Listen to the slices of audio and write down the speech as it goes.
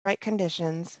right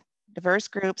conditions, diverse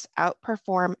groups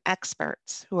outperform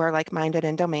experts who are like-minded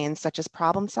in domains such as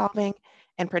problem solving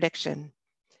and prediction.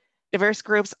 Diverse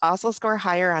groups also score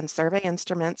higher on survey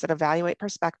instruments that evaluate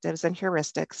perspectives and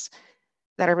heuristics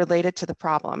that are related to the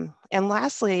problem. And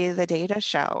lastly, the data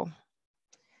show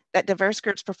that diverse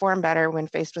groups perform better when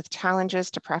faced with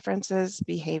challenges to preferences,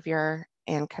 behavior,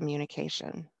 and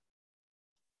communication.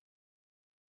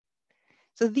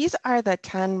 So these are the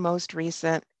 10 most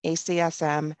recent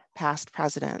ACSM past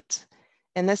presidents.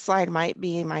 And this slide might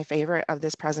be my favorite of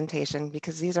this presentation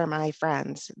because these are my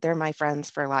friends. They're my friends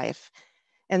for life.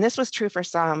 And this was true for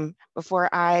some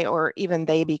before I or even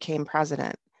they became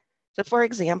president. So for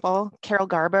example, Carol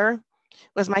Garber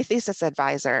was my thesis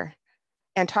advisor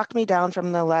and talked me down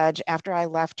from the ledge after I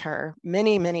left her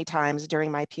many, many times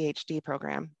during my PhD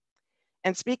program.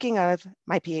 And speaking of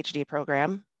my PhD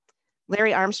program,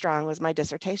 Larry Armstrong was my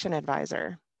dissertation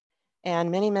advisor.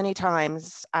 And many, many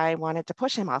times I wanted to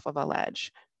push him off of a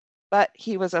ledge, but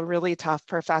he was a really tough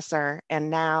professor, and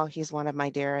now he's one of my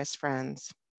dearest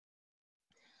friends.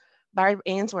 Barb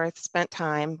Ainsworth spent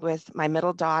time with my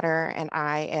middle daughter and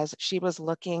I as she was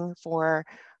looking for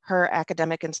her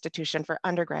academic institution for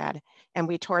undergrad, and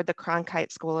we toured the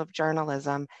Cronkite School of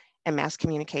Journalism and Mass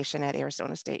Communication at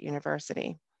Arizona State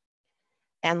University.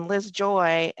 And Liz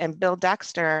Joy and Bill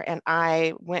Dexter and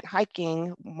I went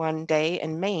hiking one day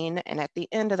in Maine, and at the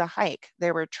end of the hike,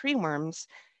 there were tree worms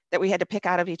that we had to pick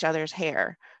out of each other's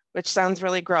hair, which sounds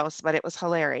really gross, but it was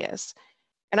hilarious.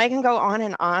 And I can go on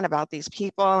and on about these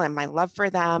people and my love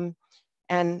for them,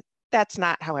 and that's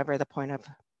not, however, the point of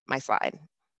my slide.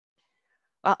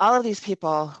 Well, all of these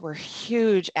people were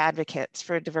huge advocates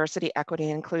for diversity, equity,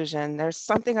 and inclusion. There's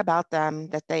something about them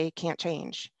that they can't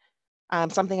change.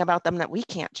 Something about them that we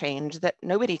can't change, that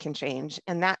nobody can change,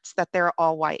 and that's that they're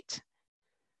all white.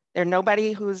 There's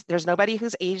nobody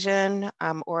who's Asian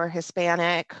or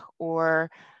Hispanic or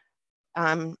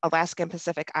Alaskan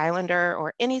Pacific Islander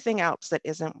or anything else that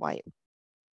isn't white.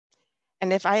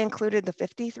 And if I included the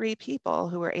 53 people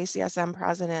who were ACSM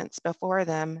presidents before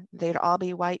them, they'd all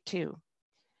be white too.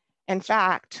 In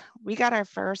fact, we got our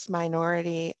first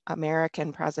minority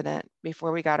American president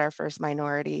before we got our first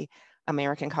minority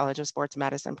American College of Sports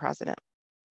Medicine president.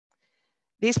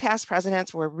 These past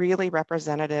presidents were really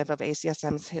representative of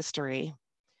ACSM's history,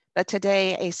 but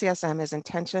today ACSM is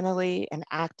intentionally and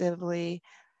actively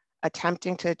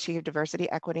attempting to achieve diversity,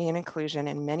 equity, and inclusion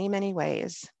in many, many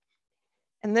ways.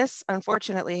 And this,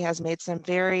 unfortunately, has made some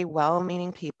very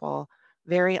well-meaning people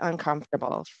very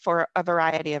uncomfortable for a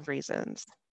variety of reasons.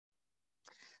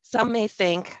 Some may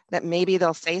think that maybe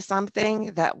they'll say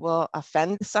something that will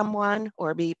offend someone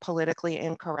or be politically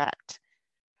incorrect.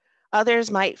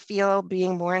 Others might feel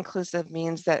being more inclusive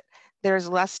means that there's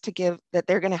less to give, that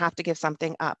they're going to have to give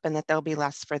something up and that there'll be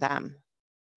less for them.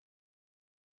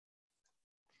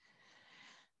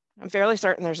 I'm fairly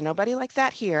certain there's nobody like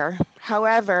that here.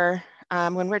 However,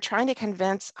 when we're trying to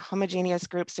convince homogeneous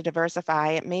groups to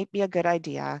diversify, it may be a good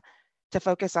idea to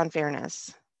focus on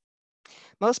fairness.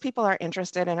 Most people are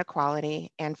interested in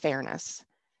equality and fairness.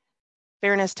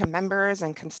 Fairness to members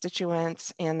and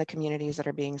constituents and the communities that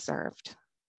are being served.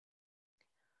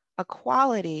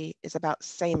 Equality is about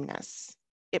sameness.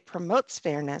 It promotes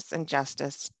fairness and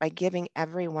justice by giving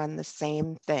everyone the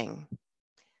same thing.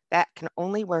 That can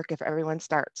only work if everyone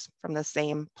starts from the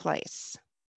same place.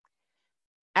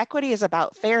 Equity is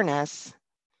about fairness,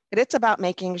 but it's about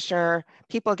making sure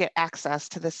people get access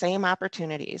to the same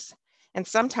opportunities. And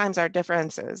sometimes our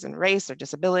differences in race or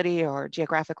disability or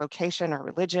geographic location or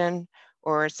religion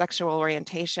or sexual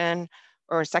orientation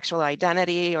or sexual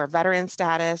identity or veteran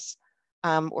status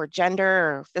or gender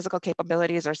or physical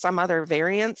capabilities or some other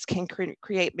variance can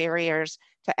create barriers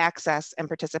to access and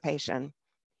participation.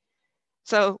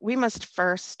 So we must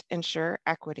first ensure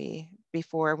equity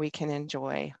before we can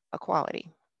enjoy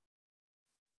equality.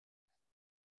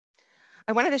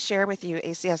 I wanted to share with you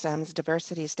ACSM's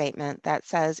diversity statement that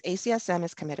says ACSM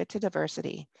is committed to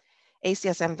diversity.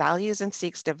 ACSM values and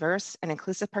seeks diverse and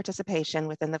inclusive participation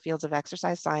within the fields of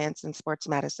exercise science and sports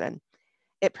medicine.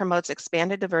 It promotes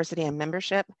expanded diversity in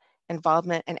membership,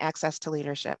 involvement, and access to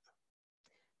leadership.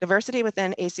 Diversity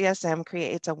within ACSM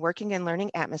creates a working and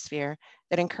learning atmosphere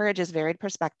that encourages varied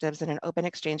perspectives and an open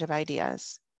exchange of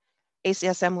ideas.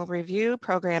 ACSM will review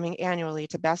programming annually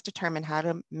to best determine how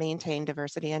to maintain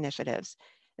diversity initiatives.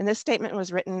 And this statement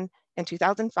was written in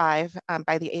 2005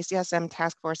 by the ACSM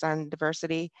Task Force on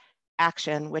Diversity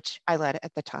Action, which I led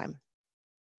at the time.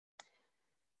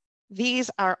 These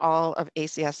are all of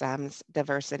ACSM's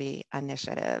diversity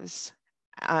initiatives.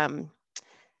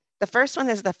 The first one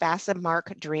is the FASA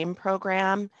Mark Dream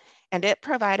Program, and it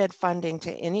provided funding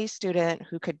to any student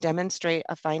who could demonstrate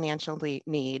a financial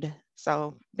need.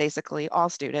 So basically all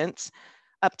students,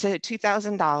 up to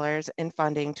 $2,000 in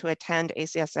funding to attend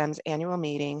ACSM's annual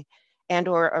meeting and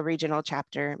or a regional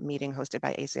chapter meeting hosted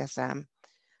by ACSM.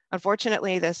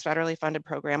 Unfortunately, this federally funded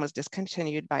program was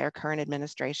discontinued by our current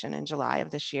administration in July of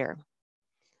this year.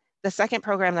 The second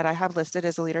program that I have listed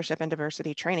is the Leadership and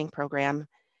Diversity Training Program.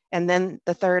 And then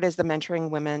the third is the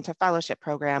Mentoring Women to Fellowship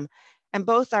Program. And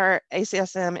both are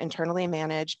ACSM internally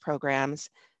managed programs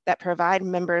that provide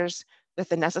members with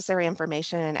the necessary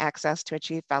information and access to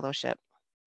achieve fellowship.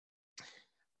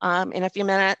 In a few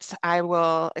minutes, I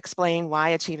will explain why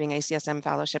achieving ACSM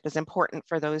fellowship is important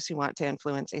for those who want to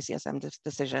influence ACSM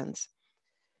decisions.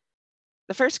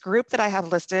 The first group that I have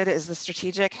listed is the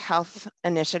Strategic Health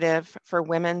Initiative for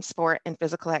Women, Sport, and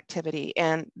Physical Activity.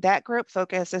 And that group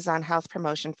focuses on health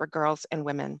promotion for girls and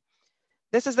women.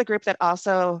 This is the group that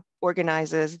also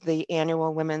organizes the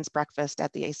annual Women's Breakfast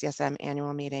at the ACSM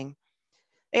annual meeting.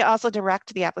 They also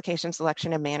direct the application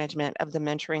selection and management of the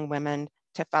Mentoring Women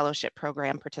to Fellowship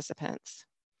Program participants.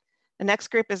 The next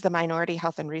group is the Minority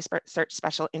Health and Research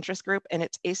Special Interest Group, and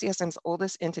it's ACSM's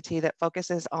oldest entity that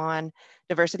focuses on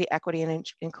diversity, equity, and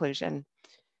inclusion.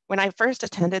 When I first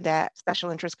attended that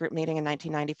special interest group meeting in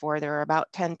 1994, there were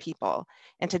about 10 people,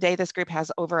 and today this group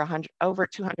has over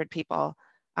 200 people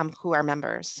who are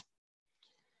members.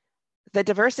 The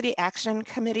Diversity Action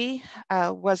Committee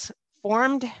was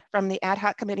formed from the Ad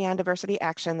Hoc Committee on Diversity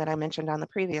Action that I mentioned on the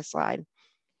previous slide.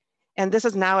 And this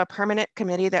is now a permanent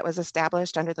committee that was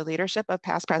established under the leadership of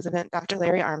past President Dr.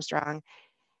 Larry Armstrong.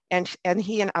 And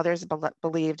he and others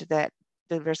believed that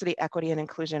diversity, equity, and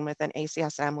inclusion within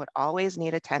ACSM would always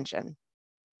need attention.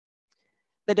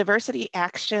 The Diversity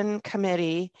Action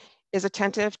Committee is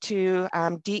attentive to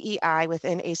DEI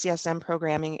within ACSM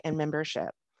programming and membership.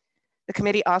 The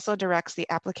committee also directs the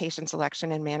application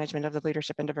selection and management of the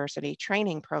Leadership and Diversity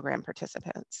Training Program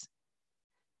participants.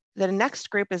 The next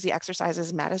group is the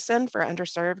Exercises Medicine for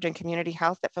Underserved and Community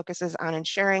Health that focuses on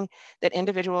ensuring that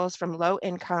individuals from low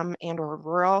income and or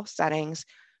rural settings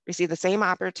receive the same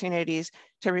opportunities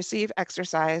to receive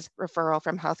exercise referral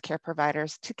from healthcare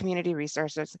providers to community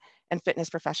resources and fitness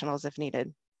professionals if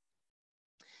needed.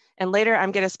 And later,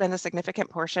 I'm going to spend a significant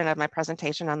portion of my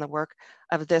presentation on the work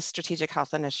of this strategic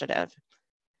health initiative.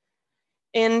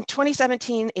 In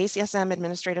 2017, ACSM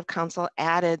Administrative Council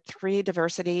added three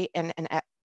diversity,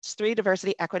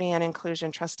 equity, and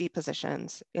inclusion trustee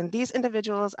positions. And these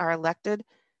individuals are elected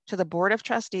to the Board of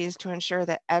Trustees to ensure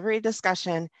that every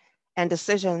discussion and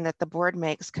decision that the board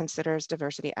makes considers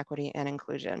diversity, equity, and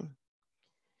inclusion.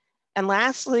 And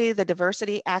lastly, the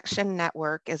Diversity Action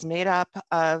Network is made up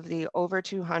of the over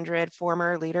 200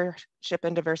 former Leadership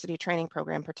and Diversity Training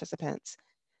Program participants.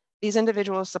 These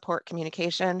individuals support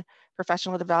communication,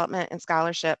 professional development, and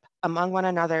scholarship among one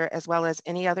another, as well as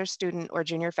any other student or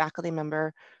junior faculty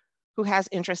member who has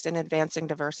interest in advancing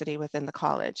diversity within the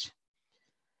college.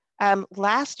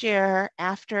 Last year,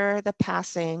 after the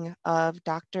passing of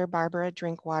Dr. Barbara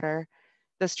Drinkwater,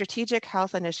 the Strategic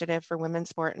Health Initiative for Women's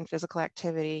Sport and Physical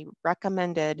Activity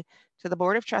recommended to the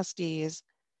Board of Trustees,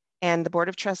 and the Board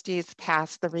of Trustees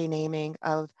passed the renaming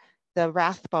of the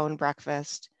Rathbone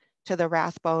Breakfast to the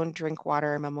Rathbone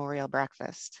Drinkwater Memorial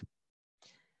Breakfast.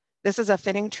 This is a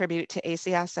fitting tribute to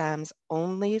ACSM's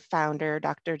only founder,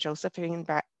 Dr. Josephine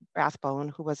Rathbone,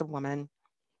 who was a woman,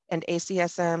 and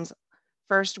ACSM's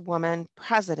first woman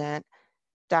president,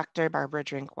 Dr. Barbara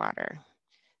Drinkwater.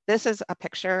 This is a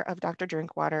picture of Dr.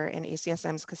 Drinkwater and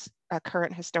ACSM's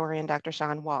current historian, Dr.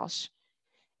 Sean Walsh.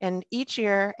 And each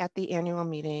year at the annual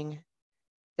meeting,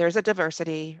 there's a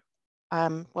diversity,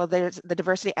 there's the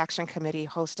Diversity Action Committee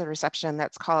hosts a reception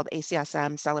that's called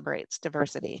ACSM Celebrates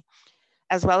Diversity,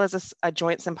 as well as a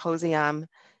joint symposium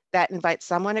that invites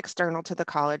someone external to the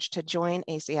college to join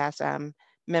ACSM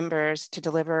members to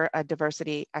deliver a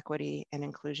diversity, equity, and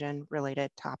inclusion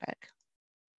related topic.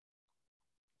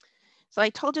 So I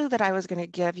told you that I was going to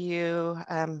give you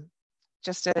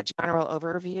just a general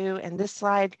overview, and this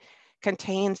slide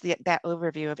contains that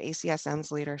overview of ACSM's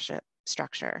leadership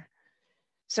structure.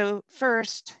 So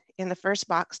first, in the first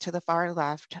box to the far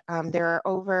left, there are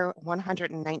over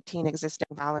 119 existing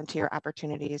volunteer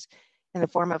opportunities in the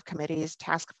form of committees,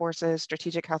 task forces,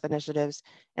 strategic health initiatives,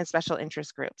 and special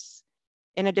interest groups.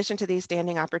 In addition to these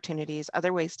standing opportunities,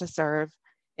 other ways to serve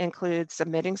include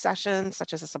submitting sessions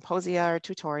such as a symposia or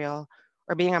tutorial,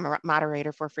 or being a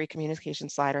moderator for a free communication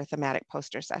slide or thematic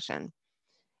poster session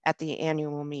at the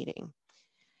annual meeting.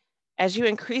 As you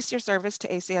increase your service to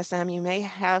ACSM, you may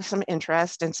have some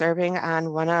interest in serving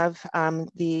on one of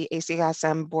the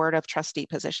ACSM Board of Trustee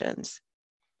positions.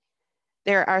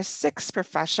 There are 6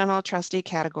 professional trustee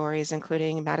categories,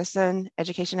 including medicine,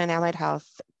 education and allied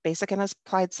health, basic and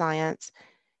applied science,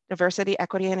 diversity,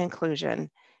 equity, and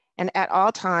inclusion. And at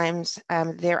all times,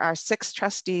 there are 6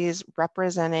 trustees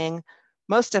representing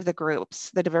most of the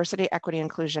groups. The diversity, equity,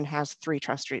 inclusion has 3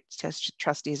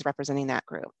 trustees representing that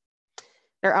group.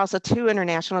 There are also 2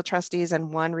 international trustees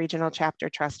and 1 regional chapter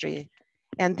trustee.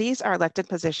 And these are elected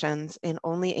positions, and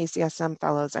only ACSM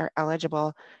fellows are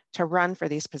eligible to run for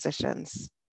these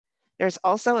positions. There's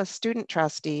also a student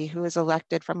trustee who is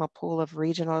elected from a pool of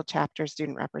regional chapter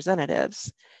student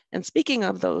representatives. And speaking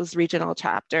of those regional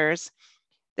chapters,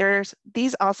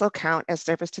 these also count as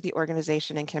service to the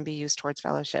organization and can be used towards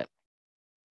fellowship.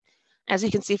 As you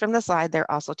can see from the slide, there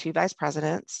are also 2 vice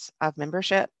presidents of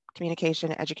membership,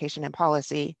 communication, education, and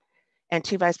policy, and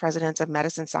 2 vice presidents of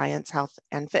medicine, science, health,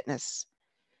 and fitness.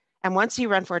 And once you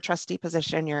run for a trustee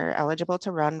position, you're eligible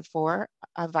to run for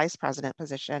a vice president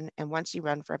position. And once you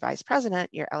run for a vice president,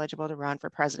 you're eligible to run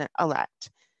for president-elect.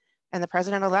 And the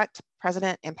president-elect,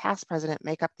 president, and past president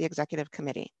make up the executive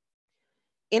committee.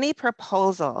 Any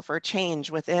proposal for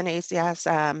change within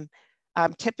ACSM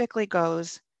typically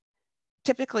comes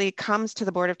to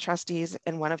the Board of Trustees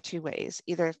in one of 2 ways,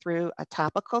 either through a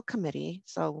topical committee,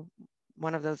 so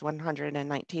one of those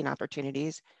 119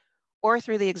 opportunities, or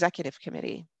through the executive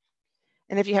committee.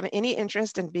 And if you have any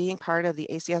interest in being part of the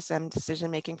ACSM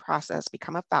decision-making process,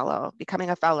 becoming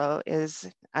a fellow is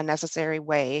a necessary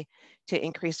way to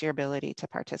increase your ability to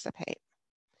participate.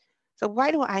 So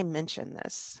why do I mention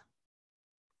this?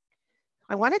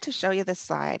 I wanted to show you this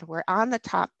slide where on the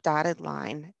top dotted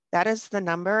line, that is the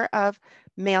number of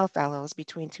male fellows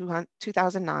between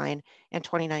 2009 and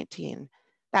 2019.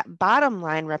 That bottom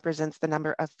line represents the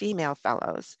number of female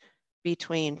fellows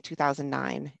between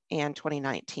 2009 and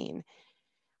 2019.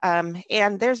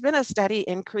 And there's been a steady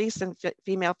increase in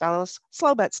female fellows,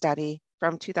 slow but steady,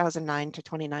 from 2009 to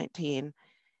 2019.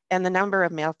 And the number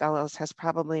of male fellows has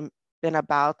probably been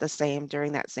about the same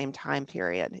during that same time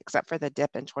period, except for the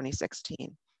dip in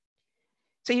 2016.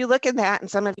 So you look at that and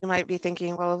some of you might be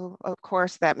thinking, well, of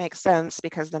course that makes sense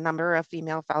because the number of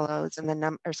female fellows and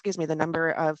the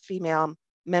number of female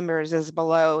members is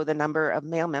below the number of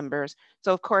male members.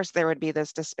 So of course there would be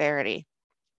this disparity.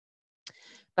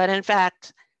 But in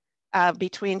fact,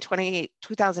 between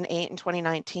 2008 and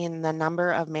 2019, the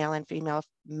number of male and female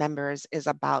members is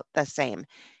about the same.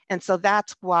 And so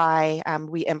that's why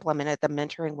we implemented the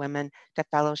Mentoring Women to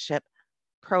Fellowship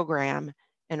program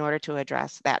in order to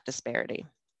address that disparity.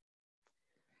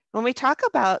 When we talk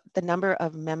about the number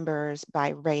of members by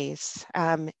race,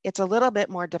 it's a little bit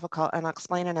more difficult, and I'll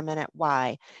explain in a minute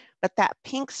why. But that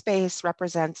pink space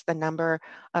represents the number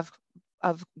of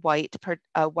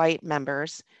white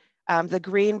members. The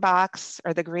green box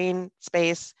or the green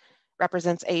space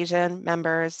represents Asian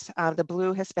members, the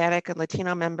blue Hispanic and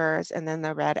Latino members, and then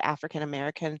the red African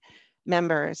American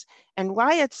members. And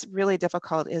why it's really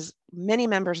difficult is many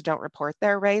members don't report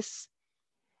their race,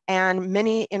 and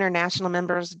many international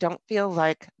members don't feel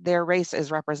like their race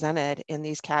is represented in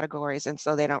these categories, and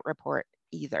so they don't report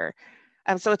either.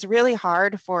 So it's really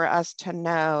hard for us to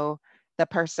know the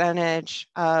percentage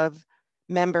of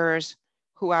members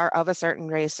who are of a certain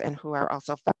race and who are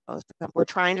also fellows. We're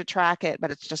trying to track it,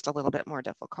 but it's just a little bit more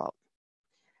difficult.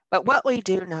 But what we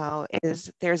do know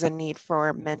is there's a need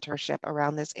for mentorship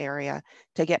around this area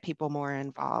to get people more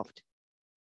involved.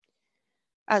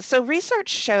 So research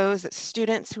shows that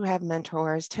students who have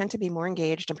mentors tend to be more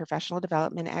engaged in professional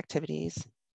development activities.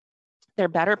 They're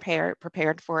better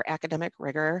prepared for academic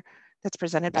rigor that's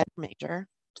presented by the major.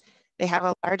 They have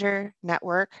a larger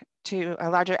network a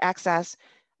larger access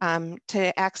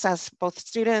to access both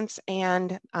students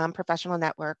and professional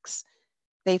networks.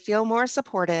 They feel more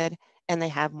supported and they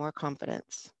have more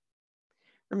confidence.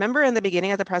 Remember in the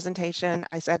beginning of the presentation,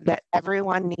 I said that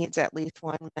everyone needs at least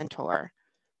one mentor.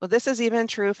 Well, this is even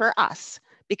true for us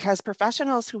because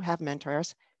professionals who have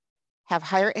mentors have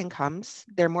higher incomes,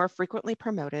 they're more frequently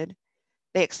promoted,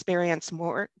 they experience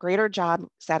greater job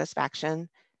satisfaction,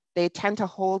 they tend to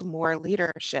hold more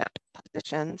leadership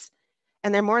positions,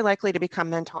 and they're more likely to become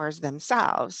mentors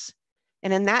themselves.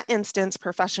 And in that instance,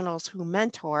 professionals who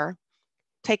mentor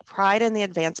take pride in the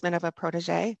advancement of a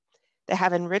protege, they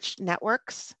have enriched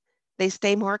networks, they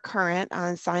stay more current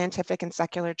on scientific and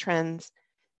secular trends,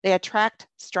 they attract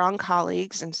strong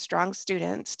colleagues and strong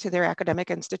students to their academic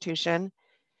institution,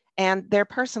 and they're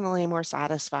personally more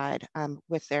satisfied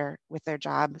with their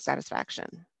job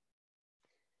satisfaction.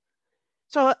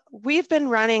 So we've been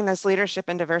running this leadership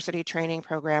and diversity training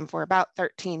program for about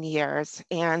 13 years,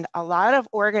 and a lot of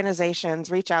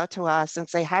organizations reach out to us and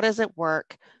say, how does it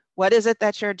work? What is it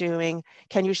that you're doing?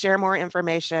 Can you share more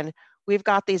information? we've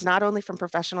got these not only from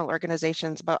professional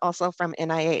organizations, but also from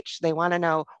NIH. They want to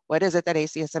know what is it that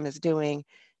ACSM is doing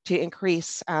to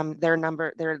increase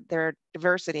their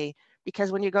diversity,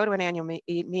 because when you go to an annual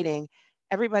meeting,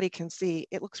 everybody can see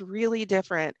it looks really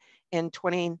different in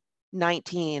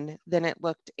 2019 than it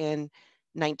looked in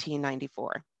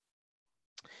 1994.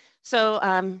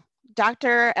 So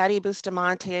Dr. Eddie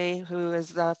Bustamante, who is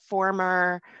the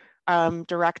former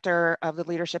director of the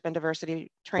Leadership and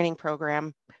Diversity Training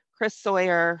Program, Chris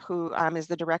Sawyer, who is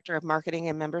the director of marketing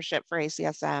and membership for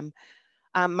ACSM,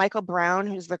 Michael Brown,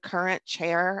 who's the current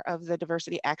chair of the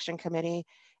Diversity Action Committee,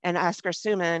 and Oscar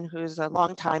Suman, who's a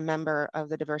longtime member of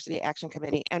the Diversity Action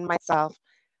Committee, and myself,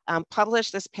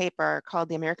 published this paper called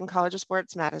the American College of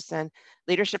Sports Medicine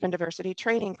Leadership and Diversity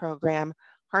Training Program,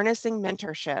 Harnessing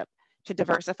Mentorship to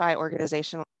Diversify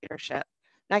Organizational Leadership.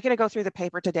 Not going to go through the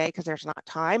paper today because there's not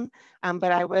time,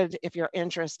 but I would, if you're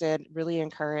interested, really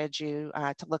encourage you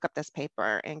to look up this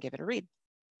paper and give it a read.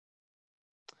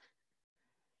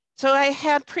 So I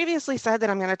had previously said that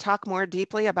I'm going to talk more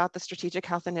deeply about the Strategic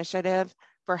Health Initiative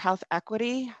for Health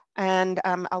Equity, and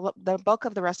the bulk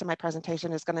of the rest of my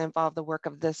presentation is going to involve the work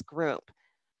of this group.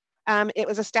 It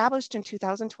was established in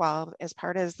 2012 as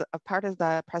part of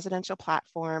the presidential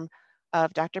platform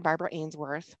of Dr. Barbara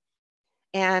Ainsworth,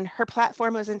 and her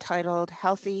platform was entitled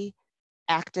Healthy,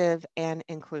 Active, and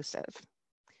Inclusive.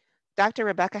 Dr.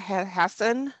 Rebecca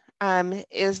Hassan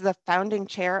is the founding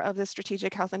chair of the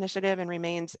Strategic Health Initiative and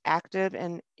remains active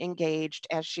and engaged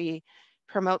as she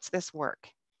promotes this work.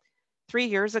 3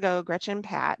 years ago, Gretchen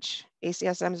Patch,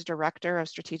 ACSM's Director of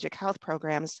Strategic Health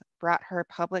Programs, brought her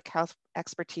public health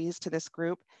expertise to this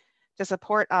group to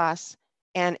support us,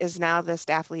 and is now the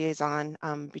staff liaison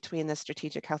between the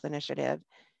Strategic Health Initiative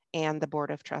and the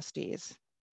Board of Trustees.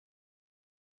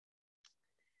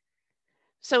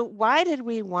 So why did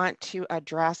we want to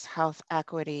address health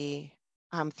equity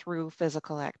through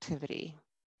physical activity?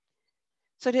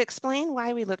 So to explain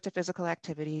why we look to physical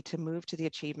activity to move to the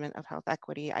achievement of health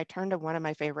equity, I turn to one of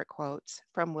my favorite quotes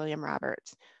from William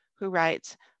Roberts, who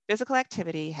writes, "Physical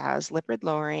activity has lipid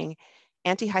lowering,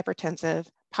 antihypertensive,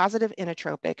 positive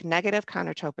inotropic, negative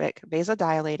chronotropic,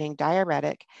 vasodilating,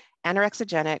 diuretic,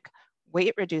 anorexigenic,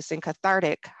 weight reducing,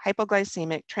 cathartic,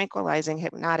 hypoglycemic, tranquilizing,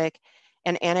 hypnotic,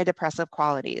 and antidepressive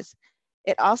qualities.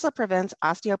 It also prevents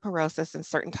osteoporosis and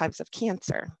certain types of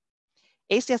cancer."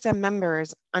 ACSM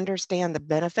members understand the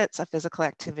benefits of physical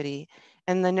activity,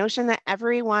 and the notion that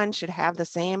everyone should have the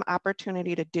same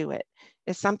opportunity to do it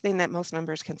is something that most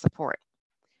members can support.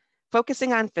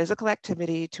 Focusing on physical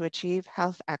activity to achieve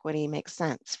health equity makes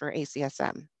sense for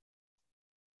ACSM.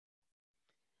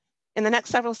 In the next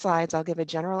several slides, I'll give a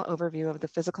general overview of the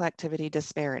physical activity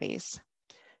disparities.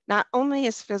 Not only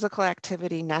is physical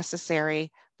activity necessary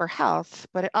for health,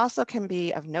 but it also can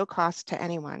be of no cost to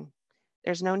anyone.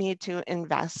 There's no need to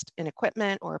invest in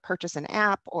equipment or purchase an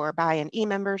app or buy an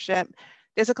e-membership.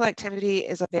 Physical activity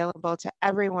is available to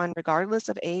everyone, regardless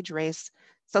of age, race,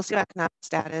 socioeconomic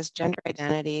status, gender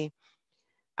identity,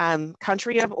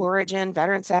 country of origin,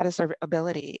 veteran status, or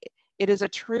ability. It is a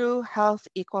true health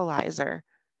equalizer,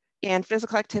 and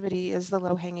physical activity is the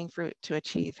low-hanging fruit to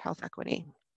achieve health equity.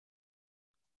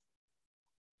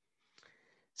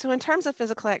 So in terms of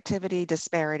physical activity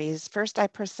disparities, first I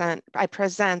present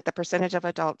the percentage of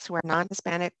adults who are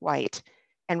non-Hispanic white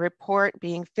and report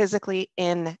being physically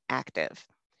inactive.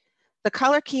 The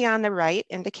color key on the right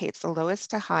indicates the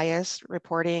lowest to highest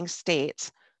reporting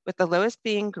states, with the lowest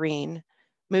being green,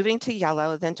 moving to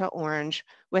yellow, then to orange,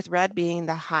 with red being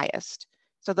the highest.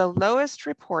 So the lowest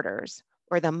reporters,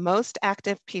 or the most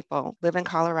active people, live in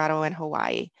Colorado and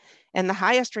Hawaii, and the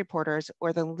highest reporters,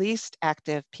 or the least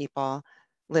active people,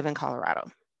 live in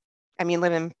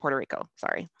live in Puerto Rico,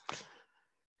 sorry.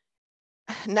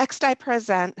 Next, I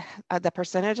present the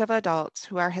percentage of adults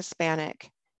who are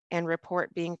Hispanic and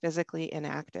report being physically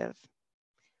inactive.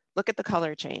 Look at the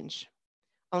color change.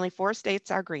 Only 4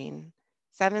 states are green,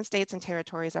 7 states and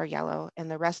territories are yellow, and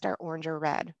the rest are orange or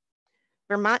red.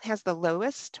 Vermont has the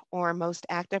lowest or most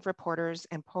active reporters,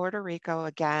 and Puerto Rico,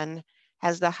 again,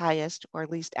 has the highest or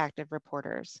least active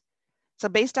reporters. So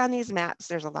based on these maps,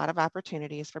 there's a lot of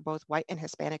opportunities for both white and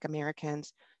Hispanic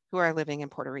Americans who are living in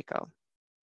Puerto Rico.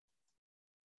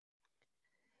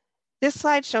 This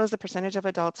slide shows the percentage of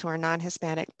adults who are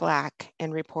non-Hispanic Black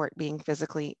and report being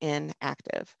physically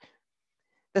inactive.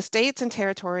 The states and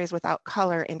territories without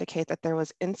color indicate that there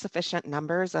was insufficient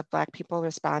numbers of Black people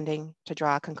responding to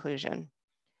draw a conclusion.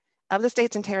 Of the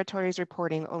states and territories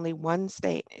reporting, only 1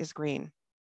 state is green.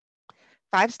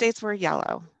 5 states were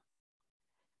yellow,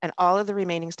 and all of the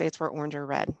remaining states were orange or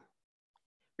red.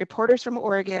 Reporters from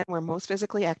Oregon were most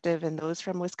physically active, and those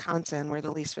from Wisconsin were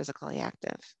the least physically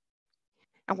active.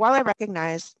 And while I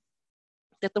recognize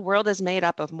that the world is made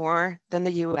up of more than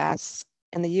the US,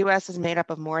 and the US is made up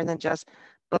of more than just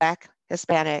Black,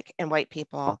 Hispanic, and white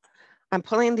people, I'm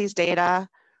pulling these data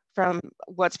from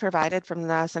what's provided from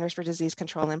the Centers for Disease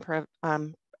Control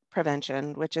and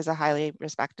Prevention, which is a highly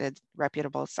respected,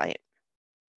 reputable site.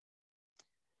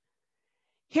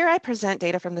 Here I present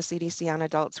data from the CDC on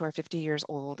adults who are 50 years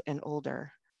old and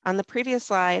older. On the previous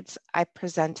slides, I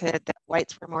presented that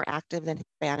whites were more active than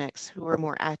Hispanics, who were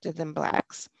more active than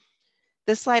Blacks.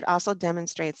 This slide also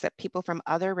demonstrates that people from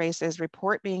other races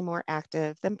report being more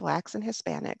active than Blacks and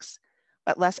Hispanics,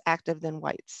 but less active than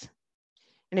whites.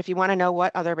 And if you want to know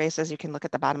what other races, you can look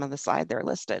at the bottom of the slide, they're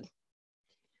listed.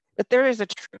 But there is a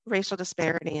true racial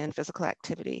disparity in physical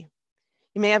activity.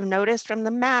 You may have noticed from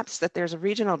the maps that there's a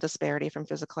regional disparity from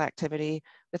physical activity,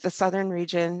 with the southern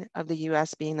region of the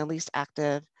US being the least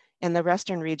active and the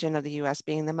western region of the US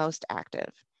being the most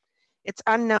active. It's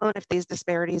unknown if these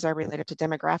disparities are related to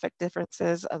demographic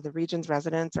differences of the region's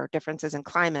residents or differences in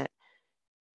climate,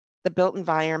 the built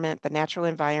environment, the natural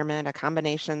environment, a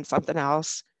combination, something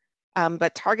else,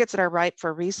 but targets that are ripe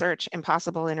for research and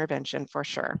possible intervention for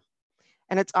sure.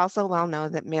 And it's also well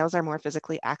known that males are more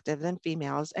physically active than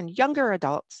females, and younger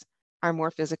adults are more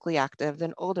physically active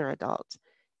than older adults,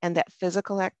 and that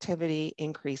physical activity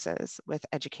increases with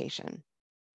education.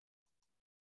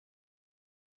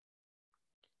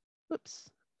 Oops.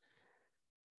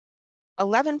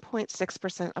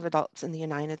 11.6% of adults in the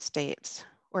United States,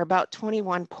 or about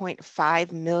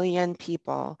 21.5 million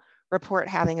people, report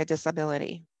having a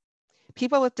disability.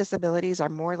 People with disabilities are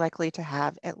more likely to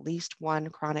have at least one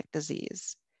chronic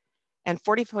disease. And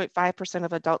 40.5%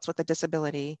 of adults with a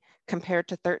disability, compared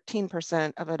to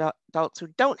 13% of adults who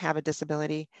don't have a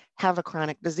disability, have a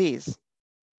chronic disease.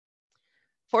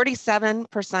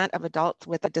 47% of adults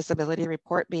with a disability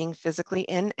report being physically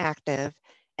inactive,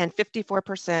 and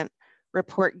 54%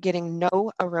 report getting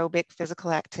no aerobic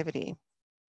physical activity.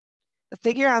 The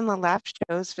figure on the left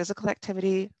shows physical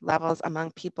activity levels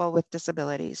among people with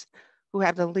disabilities who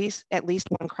have at least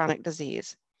one chronic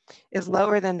disease, is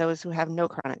lower than those who have no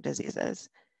chronic diseases.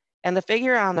 And the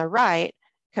figure on the right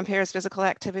compares physical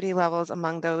activity levels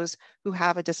among those who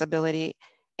have a disability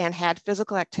and had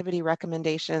physical activity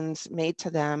recommendations made to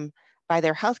them by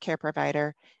their healthcare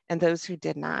provider and those who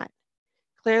did not.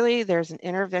 Clearly, there's an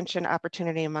intervention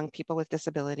opportunity among people with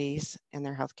disabilities and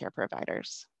their healthcare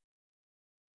providers.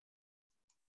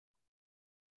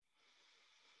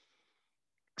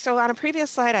 So on a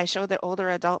previous slide, I showed that older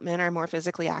adult men are more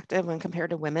physically active when compared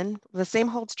to women. The same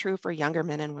holds true for younger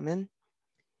men and women,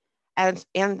 and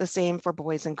the same for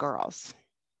boys and girls.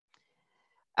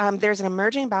 There's an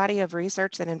emerging body of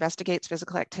research that investigates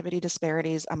physical activity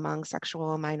disparities among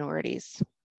sexual minorities.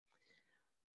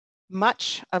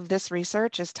 Much of this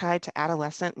research is tied to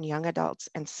adolescent and young adults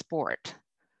and sport.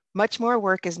 Much more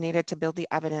work is needed to build the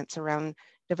evidence around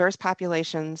diverse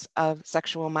populations of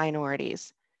sexual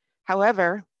minorities.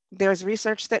 However, there's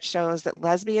research that shows that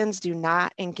lesbians do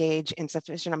not engage in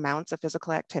sufficient amounts of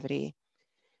physical activity,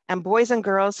 and boys and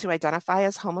girls who identify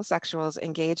as homosexuals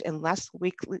engage in less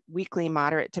weekly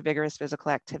moderate to vigorous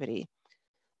physical activity.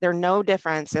 There are no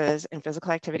differences in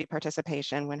physical activity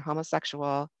participation when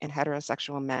homosexual and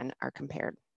heterosexual men are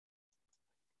compared.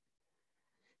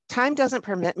 Time doesn't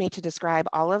permit me to describe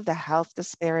all of the health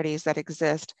disparities that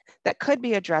exist that could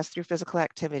be addressed through physical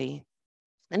activity.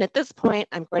 And at this point,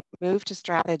 I'm going to move to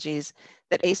strategies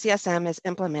that ACSM is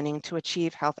implementing to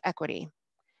achieve health equity.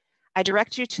 I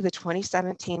direct you to the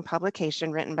 2017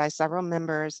 publication written by several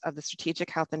members of the Strategic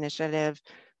Health Initiative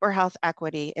for Health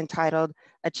Equity entitled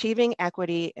Achieving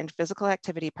Equity in Physical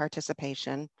Activity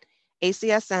Participation,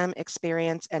 ACSM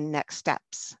Experience and Next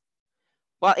Steps.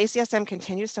 While ACSM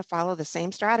continues to follow the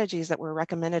same strategies that were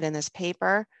recommended in this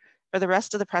paper, for the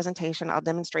rest of the presentation, I'll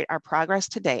demonstrate our progress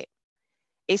to date.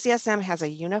 ACSM has a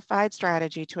unified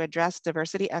strategy to address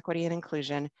diversity, equity, and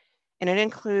inclusion, and it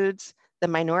includes the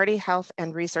Minority Health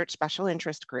and Research Special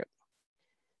Interest Group.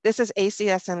 This is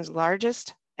ACSM's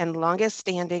largest and longest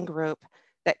standing group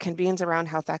that convenes around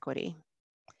health equity.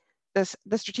 The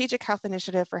Strategic Health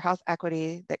Initiative for Health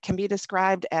Equity that can be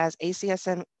described as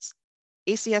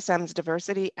ACSM's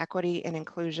Diversity, Equity, and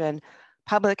Inclusion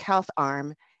public health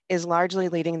arm is largely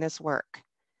leading this work.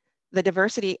 The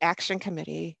Diversity Action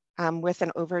Committee, with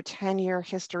an over 10-year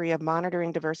history of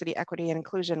monitoring diversity, equity, and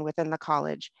inclusion within the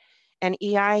college, and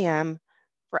EIM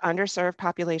for underserved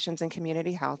populations and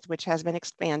community health, which has been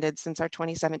expanded since our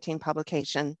 2017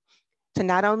 publication to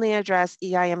not only address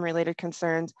EIM-related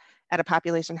concerns at a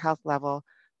population health level,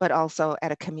 but also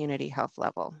at a community health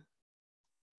level.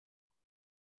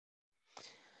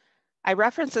 I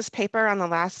referenced this paper on the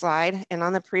last slide and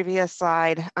on the previous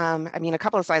slide, a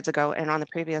couple of slides ago and on the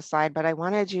previous slide, but I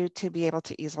wanted you to be able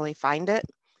to easily find it.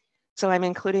 So I'm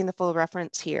including the full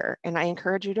reference here, and I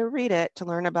encourage you to read it to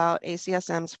learn about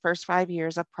ACSM's first 5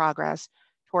 years of progress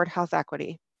toward health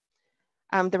equity.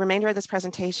 The remainder of this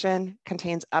presentation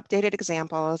contains updated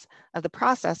examples of the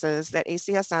processes that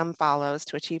ACSM follows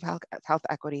to achieve health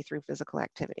equity through physical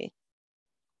activity.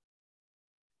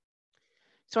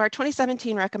 So our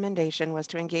 2017 recommendation was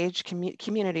to engage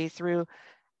community through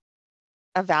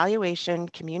evaluation,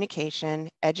 communication,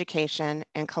 education,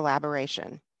 and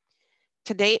collaboration.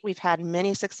 To date, we've had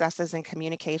many successes in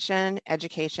communication,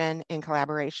 education, and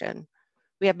collaboration.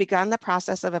 We have begun the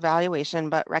process of evaluation,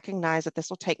 but recognize that this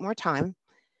will take more time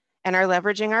and are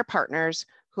leveraging our partners,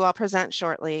 who I'll present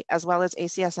shortly, as well as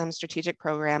ACSM strategic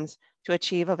programs to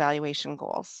achieve evaluation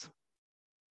goals.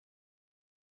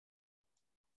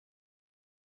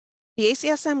 The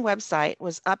ACSM website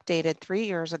was updated 3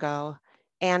 years ago,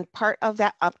 and part of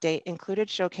that update included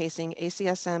showcasing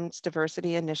ACSM's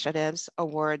diversity initiatives,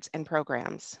 awards, and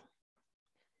programs.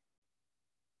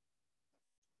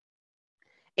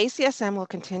 ACSM will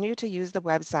continue to use the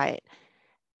website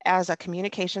as a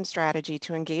communication strategy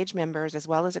to engage members as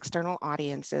well as external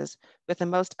audiences with the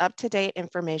most up-to-date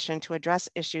information to address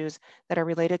issues that are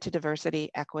related to diversity,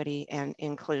 equity, and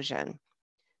inclusion.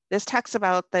 This talks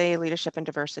about the Leadership and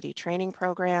Diversity Training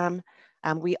Program.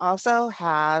 We also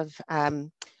have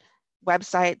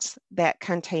websites that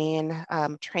contain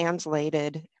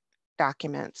translated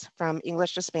documents from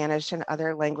English to Spanish and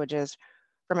other languages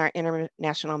from our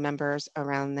international members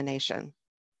around the nation.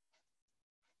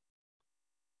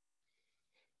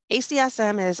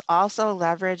 ACSM is also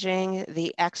leveraging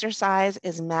the Exercise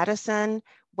is Medicine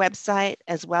website,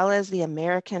 as well as the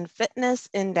American Fitness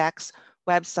Index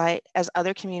website as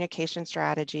other communication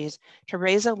strategies to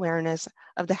raise awareness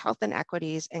of the health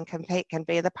inequities and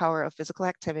convey the power of physical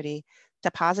activity to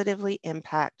positively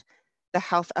impact the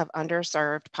health of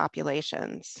underserved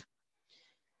populations.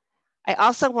 I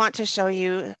also want to show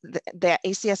you that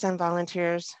ACSM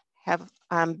volunteers have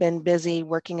been busy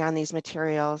working on these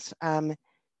materials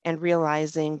and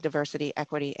realizing diversity,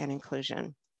 equity, and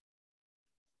inclusion.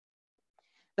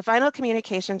 The final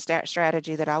communication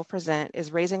strategy that I'll present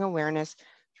is raising awareness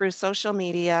through social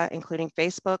media, including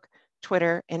Facebook,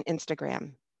 Twitter, and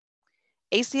Instagram.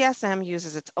 ACSM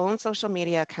uses its own social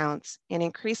media accounts and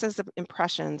increases the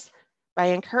impressions by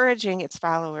encouraging its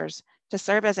followers to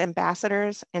serve as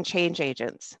ambassadors and change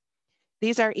agents.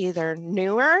 These are either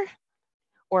newer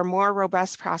or more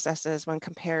robust processes when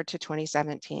compared to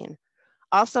 2017.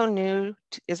 Also new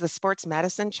is the sports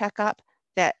medicine checkup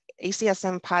that it's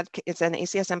an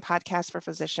ACSM podcast for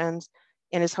physicians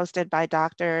and is hosted by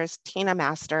doctors Tina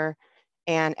Master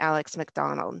and Alex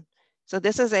McDonald. So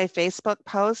this is a Facebook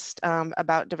post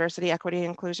about diversity, equity,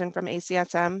 inclusion from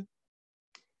ACSM.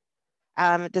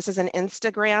 This is an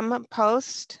Instagram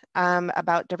post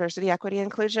about diversity, equity,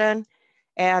 inclusion.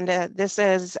 And this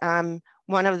is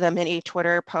one of the many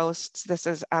Twitter posts. This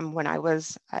is when I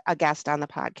was a guest on the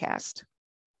podcast.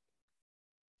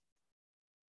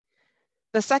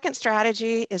 The second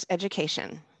strategy is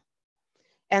education.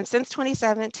 And since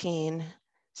 2017,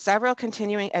 several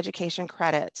continuing education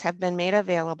credits have been made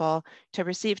available to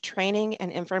receive training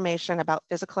and information about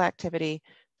physical activity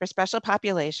for special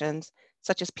populations,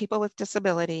 such as people with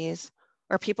disabilities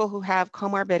or people who have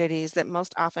comorbidities that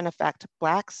most often affect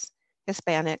Blacks,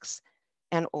 Hispanics,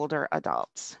 and older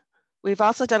adults. We've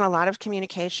also done a lot of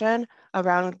communication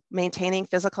around maintaining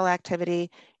physical activity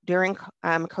during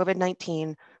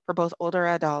COVID-19 for both older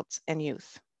adults and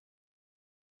youth.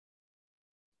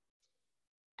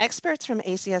 Experts from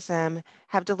ACSM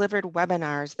have delivered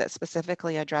webinars that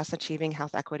specifically address achieving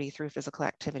health equity through physical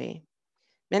activity.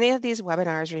 Many of these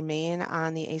webinars remain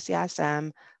on the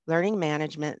ACSM learning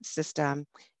management system,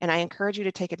 and I encourage you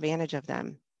to take advantage of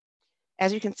them.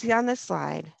 As you can see on this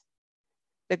slide,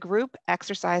 the group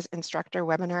exercise instructor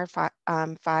webinar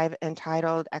 5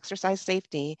 entitled Exercise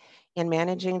Safety in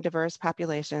Managing Diverse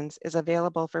Populations is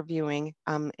available for viewing,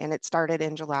 and it started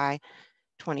in July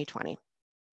 2020.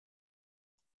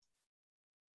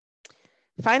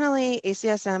 Finally,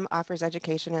 ACSM offers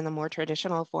education in the more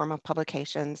traditional form of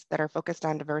publications that are focused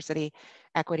on diversity,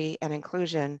 equity, and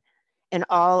inclusion in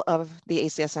all of the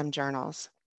ACSM journals.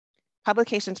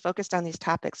 Publications focused on these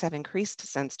topics have increased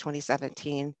since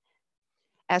 2017.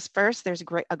 As first, there's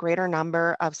a greater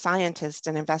number of scientists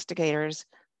and investigators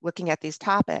looking at these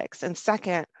topics. And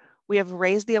second, we have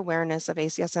raised the awareness of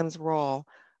ACSM's role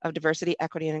of diversity,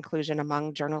 equity, and inclusion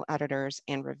among journal editors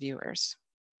and reviewers.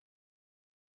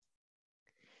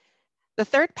 The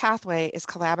third pathway is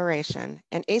collaboration,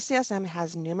 and ACSM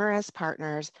has numerous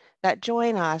partners that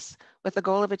join us with the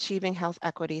goal of achieving health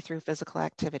equity through physical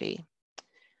activity.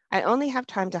 I only have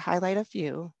time to highlight a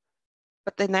few,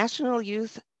 but the National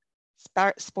Youth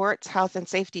Sports Health and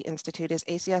Safety Institute is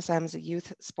ACSM's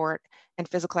youth sport and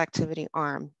physical activity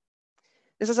arm.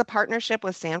 This is a partnership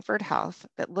with Sanford Health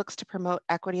that looks to promote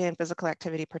equity in physical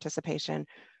activity participation,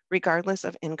 regardless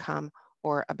of income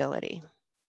or ability.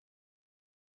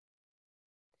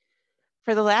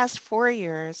 For the last 4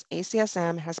 years,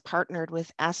 ACSM has partnered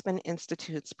with Aspen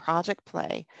Institute's Project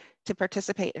Play to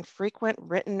participate in frequent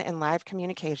written and live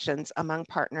communications among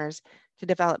partners to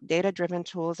develop data-driven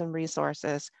tools and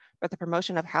resources for the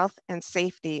promotion of health and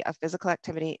safety of physical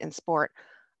activity in sport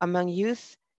among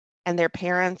youth and their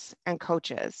parents and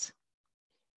coaches.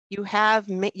 You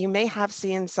may have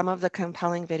seen some of the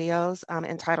compelling videos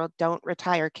entitled "Don't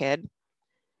Retire, Kid,"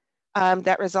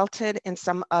 that resulted in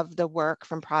some of the work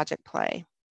from Project Play.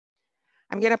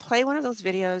 I'm going to play one of those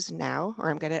videos now,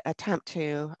 or I'm going to attempt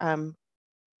to, and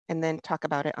then talk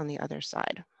about it on the other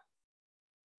side.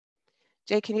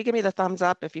 Jay, can you give me the thumbs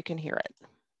up if you can hear it?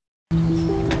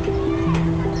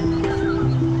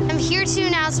 I'm here to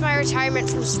announce my retirement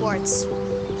from sports.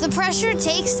 The pressure it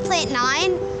takes to play at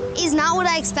 9 is not what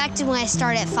I expected when I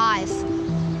start at 5.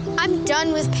 I'm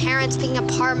done with parents picking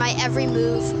apart my every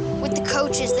move, with the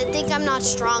coaches that think I'm not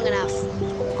strong enough.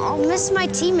 I'll miss my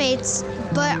teammates,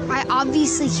 but I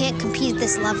obviously can't compete at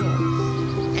this level.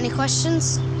 Any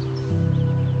questions?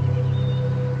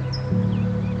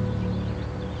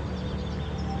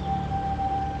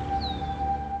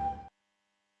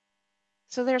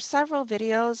 So there's several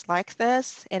videos like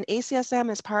this, and ACSM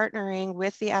is partnering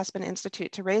with the Aspen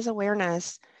Institute to raise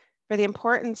awareness for the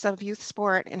importance of youth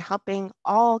sport in helping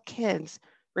all kids,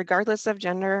 regardless of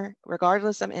gender,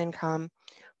 regardless of income,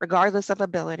 regardless of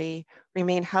ability,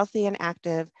 remain healthy and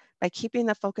active by keeping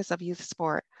the focus of youth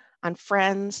sport on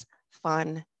friends,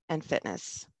 fun, and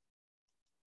fitness.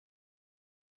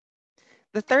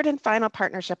 The third and final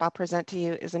partnership I'll present to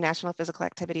you is the National Physical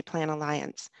Activity Plan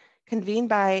Alliance, convened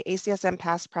by ACSM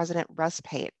past President Russ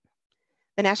Pate.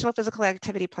 The National Physical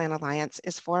Activity Plan Alliance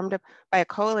is formed by a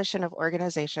coalition of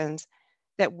organizations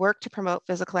that work to promote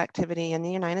physical activity in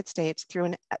the United States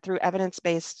through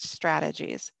evidence-based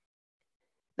strategies.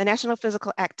 The National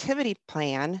Physical Activity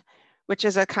Plan, which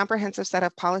is a comprehensive set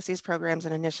of policies, programs,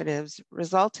 and initiatives,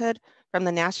 resulted from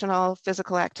the National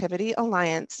Physical Activity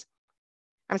Alliance,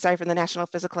 from the National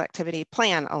Physical Activity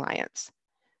Plan Alliance.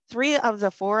 3 of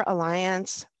the 4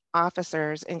 Alliance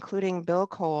officers, including Bill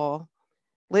Cole,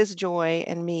 Liz Joy,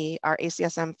 and me, are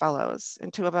ACSM fellows,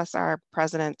 and 2 of us are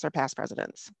presidents or past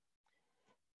presidents.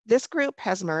 This group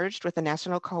has merged with the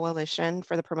National Coalition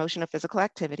for the Promotion of Physical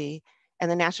Activity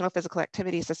and the National Physical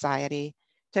Activity Society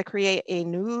to create a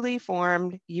newly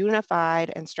formed,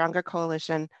 unified, and stronger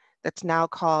coalition that's now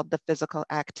called the Physical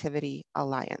Activity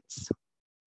Alliance.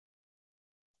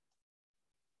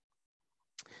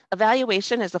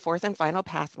 Evaluation is the 4th and final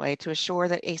pathway to assure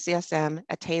that ACSM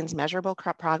attains measurable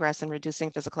progress in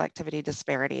reducing physical activity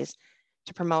disparities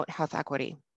to promote health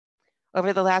equity.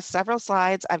 Over the last several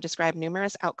slides, I've described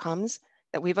numerous outcomes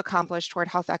that we've accomplished toward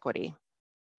health equity.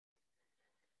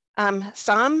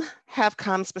 Some have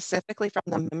come specifically from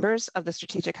the members of the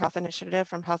Strategic Health Initiative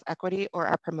from Health Equity or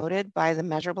are promoted by the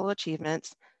measurable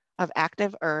achievements of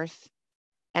Active Earth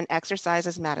and Exercise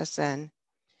as Medicine.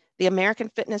 The American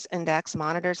Fitness Index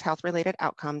monitors health-related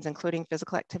outcomes, including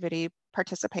physical activity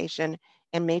participation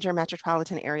in major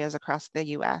metropolitan areas across the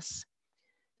US.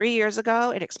 3 years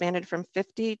ago, it expanded from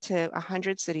 50 to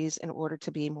 100 cities in order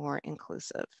to be more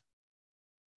inclusive.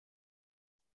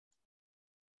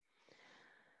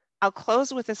 I'll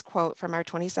close with this quote from our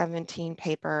 2017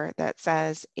 paper that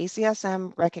says,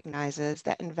 ACSM recognizes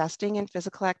that investing in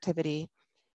physical activity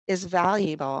is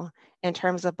valuable in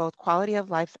terms of both quality of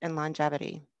life and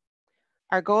longevity.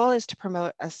 Our goal is to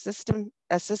promote a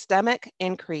systemic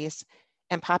increase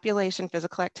in population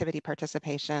physical activity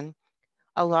participation,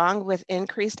 along with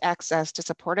increased access to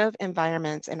supportive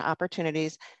environments and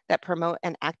opportunities that promote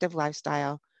an active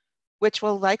lifestyle, which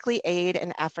will likely aid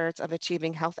in efforts of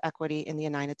achieving health equity in the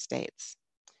United States.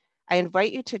 I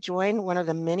invite you to join one of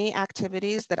the many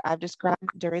activities that I've described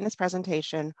during this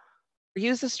presentation, or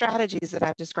use the strategies that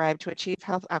I've described to achieve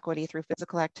health equity through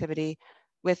physical activity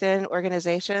within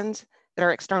organizations that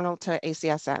are external to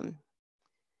ACSM.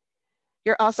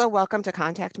 You're also welcome to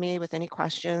contact me with any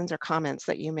questions or comments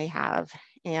that you may have,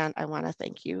 and I want to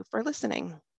thank you for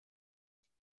listening.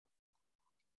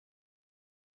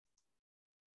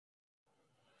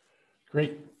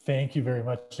 Great, thank you very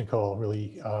much, Nicole.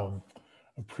 Really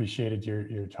appreciated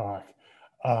your talk.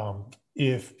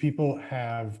 if people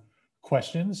have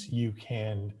questions, you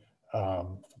can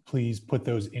please put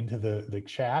those into the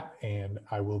chat, and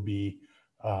I will be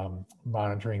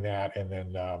monitoring that and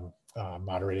then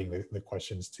moderating the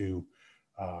questions to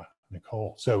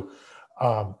Nicole. So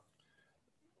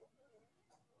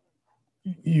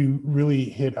you really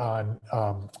hit on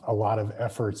a lot of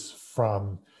efforts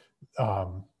from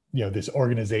this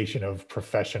organization of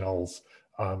professionals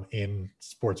in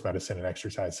sports medicine and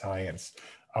exercise science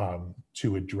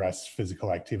to address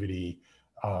physical activity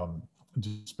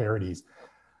disparities.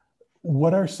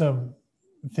 What are some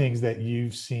things that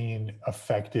you've seen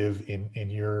effective in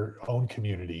your own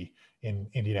community in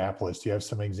Indianapolis? Do you have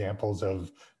some examples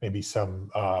of maybe some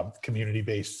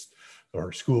community-based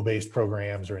or school-based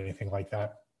programs or anything like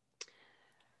that?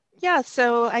 Yeah,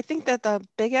 so I think that the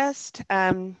biggest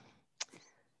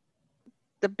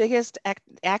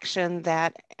action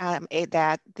that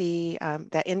that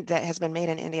has been made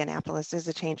in Indianapolis is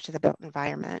a change to the built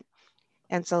environment,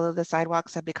 and so the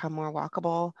sidewalks have become more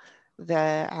walkable.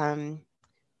 The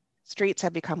streets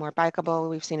have become more bikeable.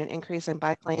 We've seen an increase in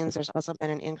bike lanes. There's also been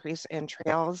an increase in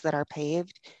trails that are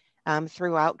paved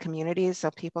throughout communities, so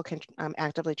people can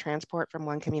actively transport from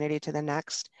one community to the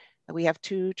next. We have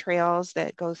 2 trails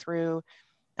that go through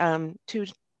 3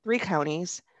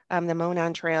 counties, the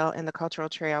Monon Trail and the Cultural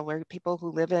Trail, where people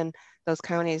who live in those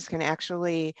counties can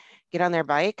actually get on their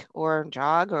bike or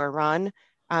jog or run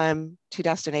to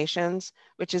destinations,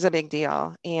 which is a big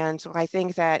deal. And so I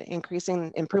think that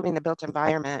improving the built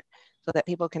environment so that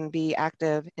people can be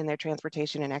active in their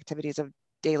transportation and activities of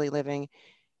daily living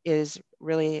is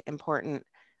really important.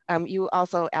 You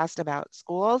also asked about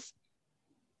schools.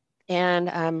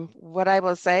 And what I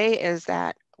will say is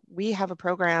that we have a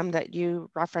program that you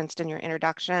referenced in your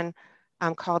introduction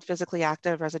called Physically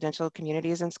Active Residential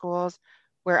Communities in Schools,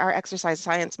 where our exercise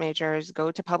science majors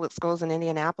go to public schools in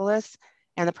Indianapolis,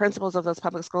 and the principals of those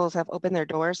public schools have opened their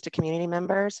doors to community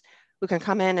members who can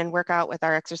come in and work out with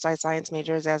our exercise science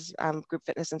majors as group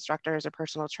fitness instructors or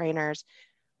personal trainers,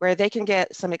 where they can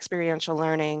get some experiential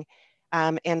learning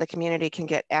and the community can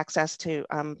get access to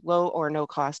low or no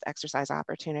cost exercise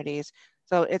opportunities.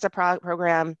 So it's a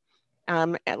program.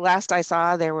 Last I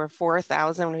saw, there were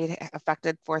 4,000, we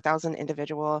affected 4,000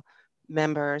 individual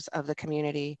members of the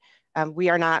community. We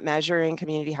are not measuring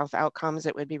community health outcomes.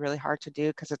 It would be really hard to do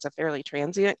because it's a fairly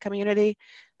transient community,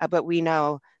 but we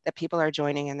know that people are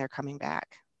joining and they're coming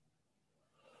back.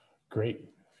 Great,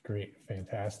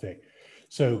 fantastic.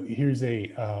 So here's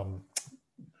a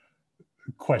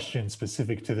question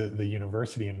specific to the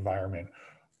university environment.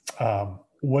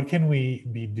 What can we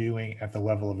be doing at the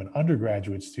level of an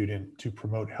undergraduate student to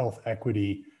promote health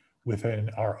equity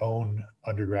within our own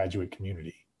undergraduate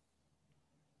community?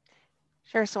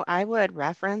 Sure, so I would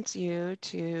reference you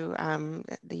to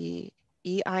the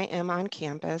EIM on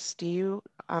campus.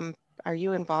 Are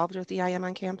you involved with EIM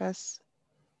on campus?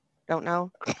 Don't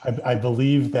know. I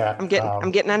believe that I'm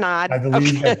getting a nod. I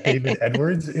believe that David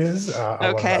Edwards is one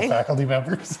of our faculty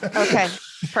members. Okay,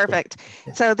 perfect.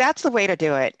 So that's the way to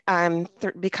do it.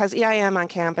 Because EIM on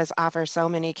campus offers so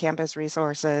many campus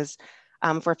resources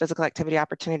for physical activity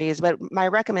opportunities. But my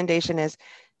recommendation is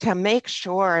to make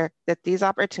sure that these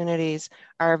opportunities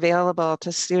are available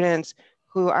to students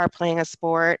who are playing a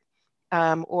sport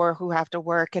or who have to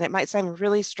work. And it might sound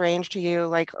really strange to you,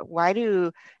 like, why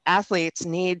do athletes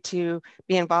need to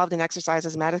be involved in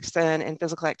exercise medicine and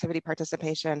physical activity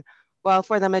participation? Well,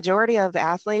 for the majority of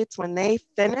athletes, when they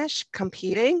finish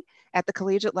competing at the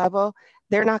collegiate level,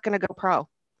 they're not going to go pro.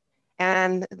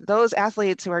 And those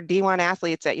athletes who are D1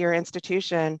 athletes at your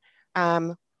institution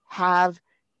have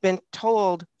been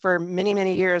told for many,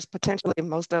 many years, potentially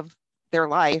most of their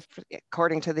life,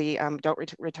 according to the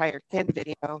Don't Retire Kid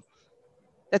video,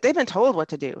 that they've been told what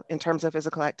to do in terms of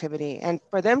physical activity. And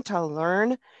for them to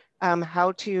learn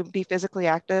how to be physically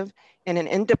active in an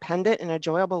independent and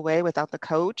enjoyable way without the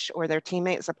coach or their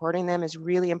teammate supporting them is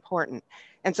really important.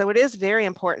 And so it is very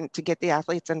important to get the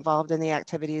athletes involved in the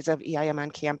activities of EIM on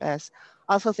campus.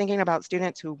 Also thinking about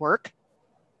students who work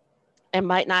and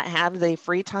might not have the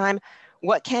free time.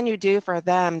 What can you do for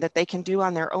them that they can do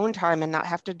on their own time and not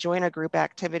have to join a group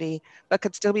activity, but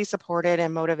could still be supported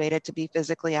and motivated to be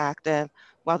physically active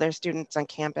while they're students on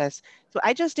campus? So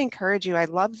I just encourage you, I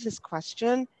love this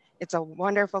question. It's a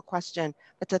wonderful question,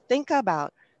 but to think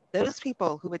about those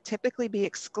people who would typically be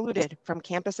excluded from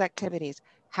campus activities,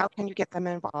 how can you get them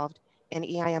involved in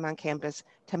EIM on campus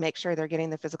to make sure they're getting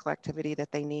the physical activity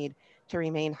that they need to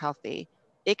remain healthy?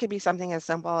 It could be something as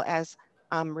simple as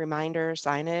reminder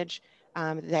signage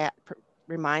that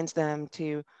reminds them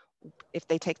to if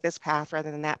they take this path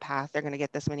rather than that path, they're going to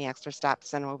get this many extra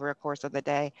steps, and over a course of the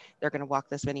day, they're going to walk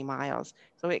this many miles.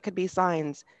 So it could be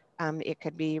signs. It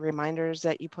could be reminders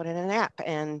that you put in an app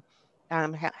and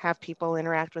have people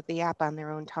interact with the app on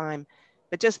their own time.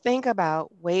 But just think about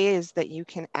ways that you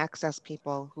can access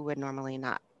people who would normally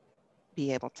not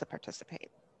be able to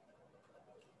participate.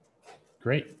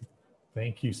 Great.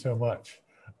 Thank you so much.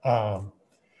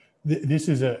 This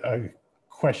is a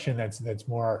question that's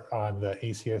more on the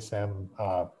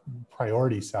ACSM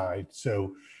priority side.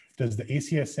 So does the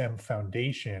ACSM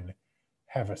Foundation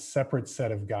have a separate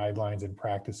set of guidelines and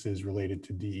practices related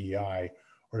to DEI,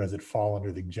 or does it fall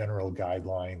under the general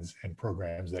guidelines and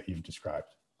programs that you've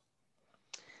described?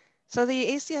 So the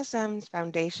ACSM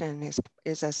Foundation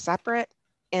is a separate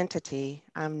entity,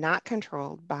 not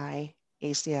controlled by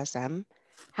ACSM.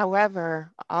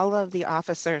 However, all of the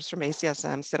officers from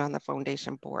ACSM sit on the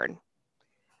foundation board,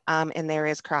 and there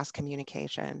is cross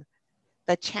communication.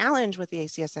 The challenge with the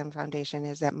ACSM Foundation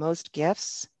is that most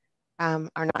gifts are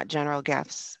not general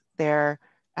gifts. They're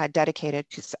dedicated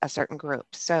to a certain group.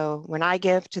 So when I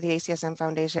give to the ACSM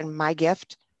Foundation, my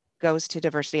gift goes to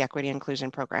diversity, equity,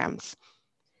 inclusion programs.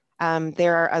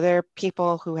 There are other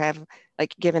people who have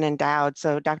given endowed.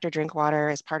 So Dr. Drinkwater,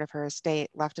 as part of her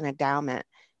estate, left an endowment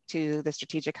to the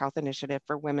Strategic Health Initiative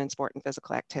for Women, Sport, and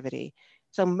Physical Activity.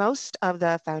 So most of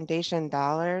the foundation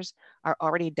dollars are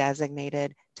already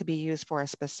designated to be used for a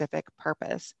specific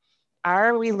purpose.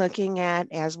 Are we looking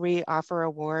at, as we offer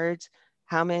awards,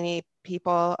 how many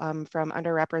people from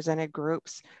underrepresented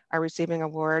groups are receiving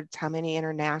awards? How many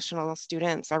international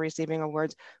students are receiving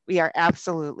awards? We are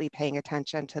absolutely paying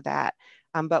attention to that,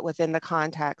 but within the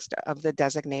context of the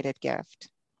designated gift.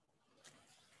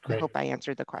 Great. I hope I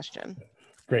answered the question.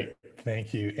 Great,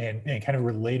 thank you. And kind of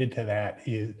related to that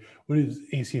is, what is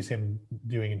ACSM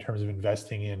doing in terms of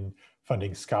investing in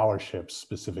funding scholarships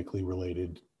specifically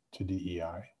related to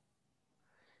DEI?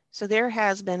 So there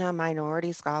has been a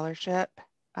minority scholarship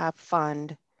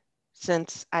fund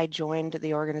since I joined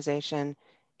the organization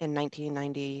in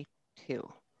 1992.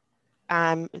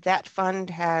 That fund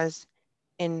has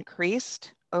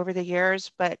increased over the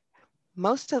years, but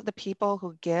most of the people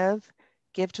who give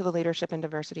to the Leadership and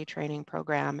Diversity Training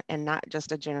Program and not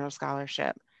just a general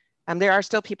scholarship. There are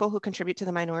still people who contribute to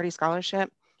the Minority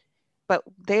Scholarship, but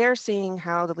they are seeing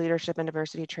how the Leadership and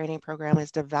Diversity Training Program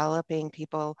is developing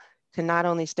people to not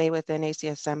only stay within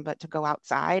ACSM, but to go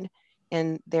outside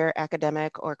in their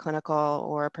academic or clinical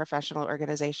or professional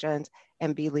organizations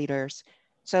and be leaders.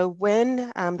 So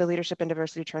when the Leadership and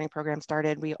Diversity Training Program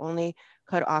started, we only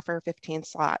could offer 15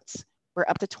 slots. We're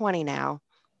up to 20 now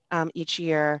each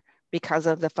year because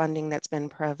of the funding that's been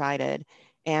provided.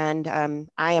 And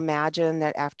I imagine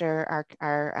that after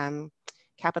our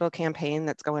capital campaign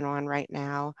that's going on right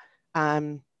now,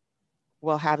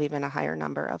 we'll have even a higher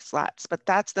number of slots. But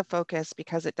that's the focus,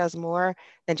 because it does more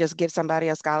than just give somebody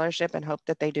a scholarship and hope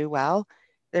that they do well.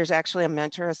 There's actually a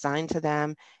mentor assigned to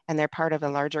them, and they're part of a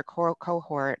larger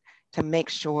cohort to make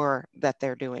sure that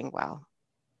they're doing well.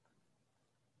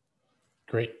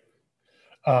 Great.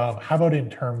 How about in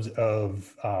terms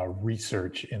of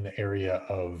research in the area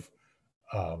of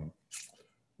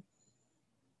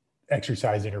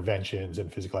exercise interventions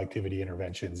and physical activity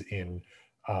interventions in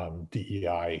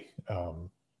DEI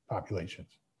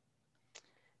populations?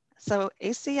 So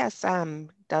ACSM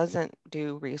doesn't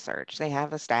do research. They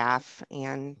have a staff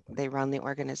and they run the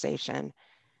organization.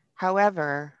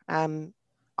 However,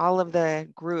 all of the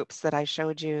groups that I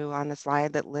showed you on the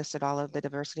slide that listed all of the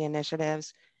diversity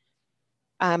initiatives,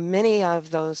 many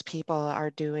of those people are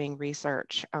doing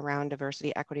research around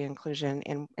diversity, equity, inclusion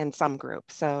in some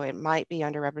groups. So it might be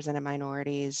underrepresented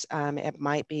minorities, it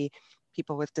might be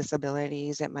people with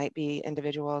disabilities, it might be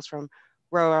individuals from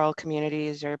rural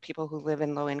communities or people who live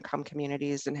in low-income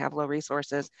communities and have low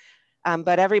resources.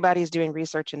 But everybody's doing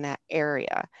research in that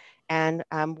area. And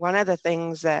one of the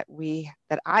things that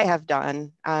I have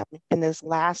done in this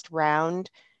last round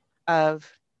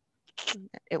of,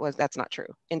 that's not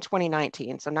true, in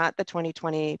 2019, so not the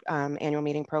 2020 annual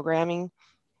meeting programming,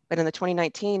 but in the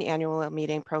 2019 annual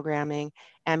meeting programming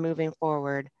and moving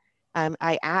forward,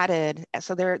 I added,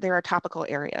 so there are topical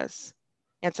areas.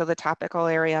 And so the topical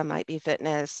area might be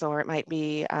fitness, or it might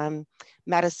be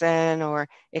medicine, or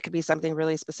it could be something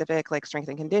really specific like strength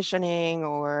and conditioning,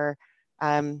 or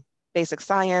basic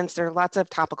science. There are lots of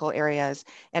topical areas.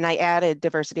 And I added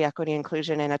diversity, equity,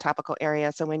 inclusion in a topical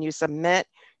area. So when you submit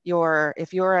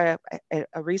if you're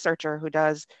a researcher who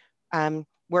does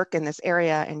work in this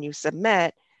area and you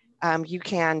submit, you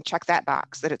can check that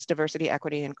box that it's diversity,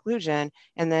 equity, inclusion.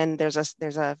 And then there's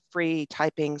a free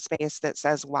typing space that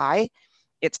says why.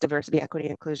 it's diversity, equity,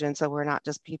 inclusion. So we're not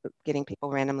just getting people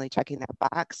randomly checking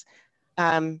that box.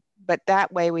 But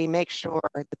that way we make sure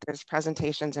that there's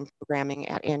presentations and programming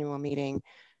at annual meeting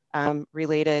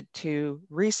related to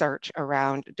research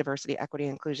around diversity, equity,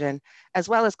 inclusion, as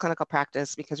well as clinical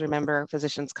practice, because remember,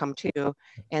 physicians come too,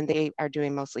 and they are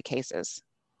doing mostly cases.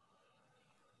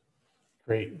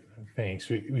 Great, thanks.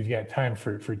 We've got time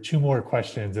for two more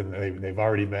questions, and they've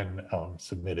already been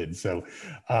submitted. So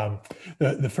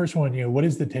the first one, what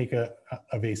is the take of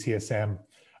ACSM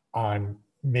on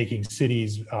making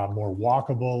cities more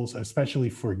walkable, especially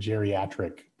for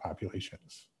geriatric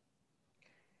populations?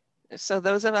 So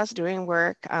those of us doing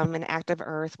work in Active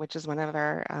Earth, which is one of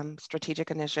our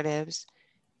strategic initiatives,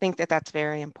 think that that's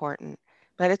very important.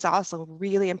 But it's also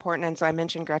really important, and so I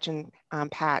mentioned Gretchen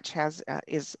Patch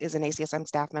is an ACSM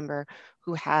staff member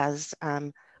who has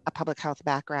a public health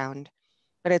background.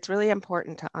 But it's really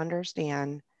important to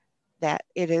understand that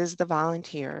it is the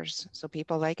volunteers, so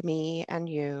people like me and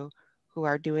you, who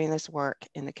are doing this work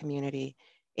in the community.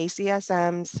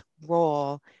 ACSM's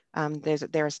role,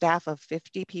 they're a staff of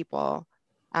 50 people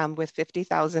with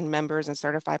 50,000 members and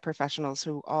certified professionals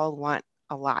who all want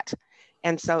a lot.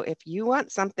 And so if you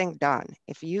want something done,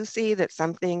 if you see that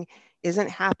something isn't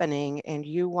happening and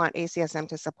you want ACSM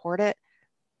to support it,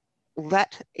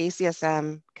 let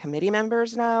ACSM committee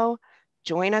members know,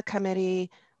 join a committee,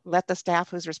 let the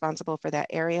staff who's responsible for that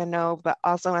area know, but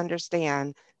also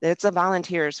understand that it's the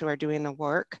volunteers who are doing the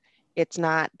work. It's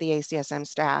not the ACSM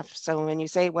staff. So when you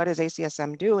say, what is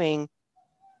ACSM doing?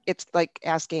 It's like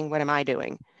asking, what am I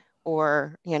doing?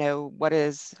 Or, what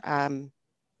is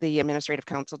the administrative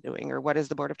council doing? Or what is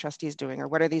the board of trustees doing? Or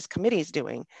what are these committees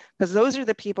doing? Because those are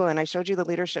the people, and I showed you the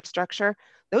leadership structure,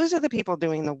 those are the people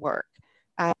doing the work.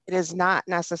 It is not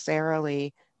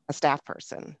necessarily a staff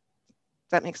person.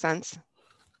 Does that make sense?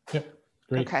 Yep,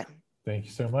 great. Okay. Thank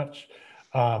you so much.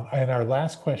 And our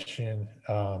last question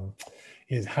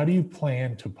is, how do you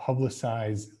plan to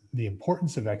publicize the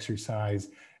importance of exercise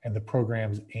and the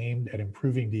programs aimed at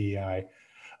improving DEI,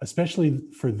 especially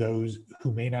for those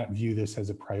who may not view this as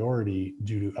a priority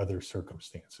due to other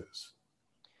circumstances?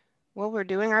 Well, we're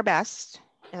doing our best.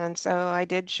 And so I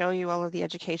did show you all of the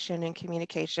education and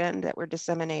communication that we're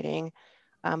disseminating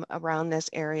around this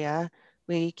area.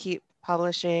 We keep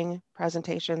publishing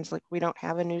presentations. Like, we don't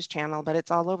have a news channel, but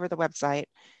it's all over the website.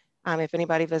 If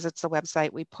anybody visits the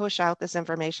website, we push out this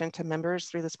information to members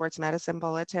through the Sports Medicine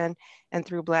Bulletin and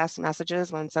through blast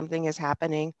messages when something is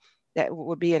happening that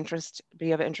would be of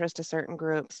interest to certain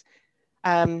groups.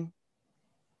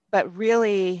 But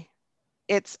really,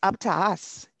 it's up to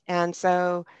us. And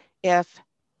so if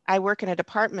I work in a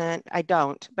department, I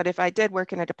don't, but if I did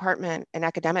work in a department, an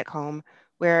academic home,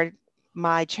 where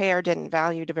my chair didn't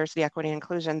value diversity, equity, and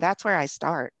inclusion, that's where I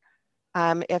start.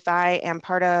 If I am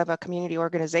part of a community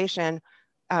organization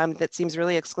that seems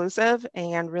really exclusive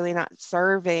and really not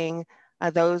serving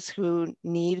those who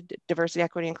need diversity,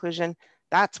 equity, inclusion,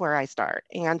 that's where I start.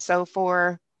 And so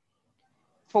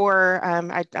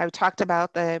I talked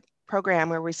about the program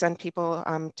where we send people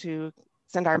to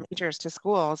send our majors to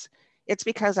schools. It's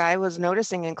because I was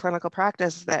noticing in clinical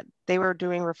practice that they were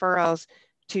doing referrals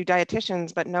to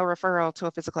dietitians, but no referral to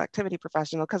a physical activity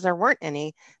professional because there weren't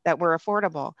any that were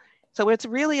affordable. So it's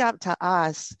really up to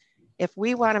us if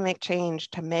we want to make change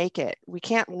to make it. We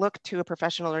can't look to a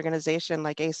professional organization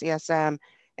like ACSM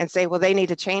and say, well, they need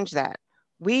to change that.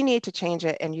 We need to change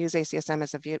it and use ACSM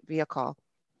as a vehicle.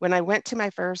 When I went to my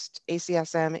first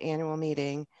ACSM annual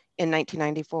meeting in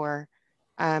 1994,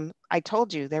 I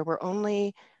told you there were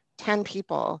only 10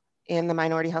 people in the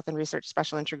Minority Health and Research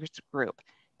Special Interest Group.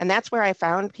 And that's where I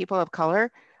found people of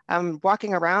color.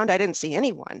 Walking around, I didn't see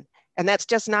anyone. And that's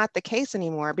just not the case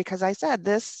anymore, because I said,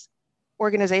 this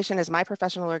organization is my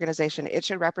professional organization. It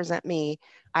should represent me.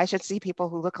 I should see people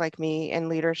who look like me in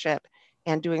leadership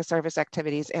and doing service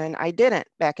activities. And I didn't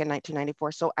back in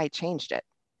 1994, so I changed it.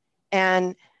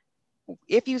 And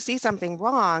if you see something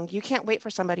wrong, you can't wait for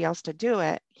somebody else to do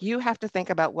it. You have to think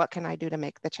about, what can I do to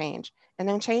make the change, and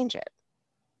then change it.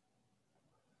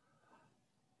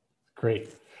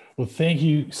 Great. Well, thank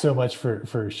you so much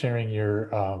for sharing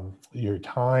your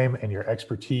time and your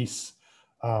expertise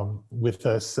with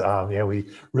us. Yeah, we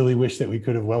really wish that we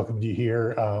could have welcomed you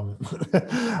here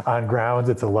on grounds.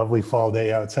 It's a lovely fall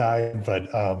day outside,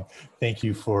 but thank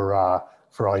you for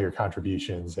all your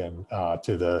contributions, and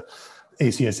to the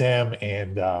ACSM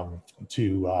and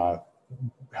to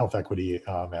health equity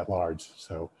at large.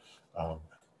 So, well,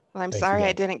 I'm sorry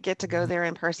I didn't get to go there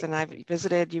in person. I've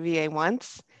visited UVA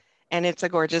once, and it's a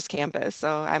gorgeous campus.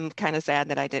 So I'm kind of sad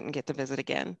that I didn't get to visit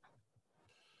again.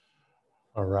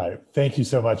 All right. Thank you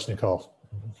so much, Nicole.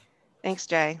 Thanks,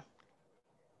 Jay.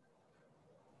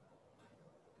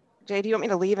 Jay, do you want me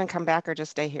to leave and come back or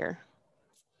just stay here?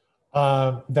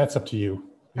 That's up to you.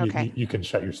 Okay. You can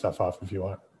shut your stuff off if you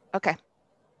want. Okay.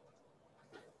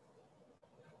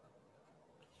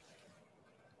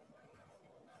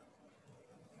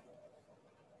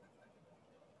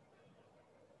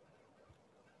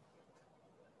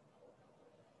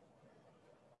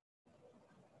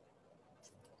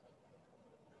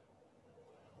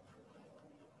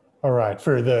 All right,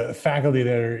 for the faculty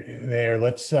that are there,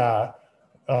 let's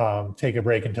take a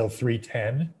break until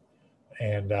 3:10,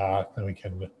 and then we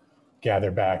can gather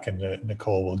back, and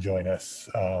Nicole will join us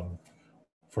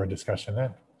for a discussion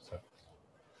then.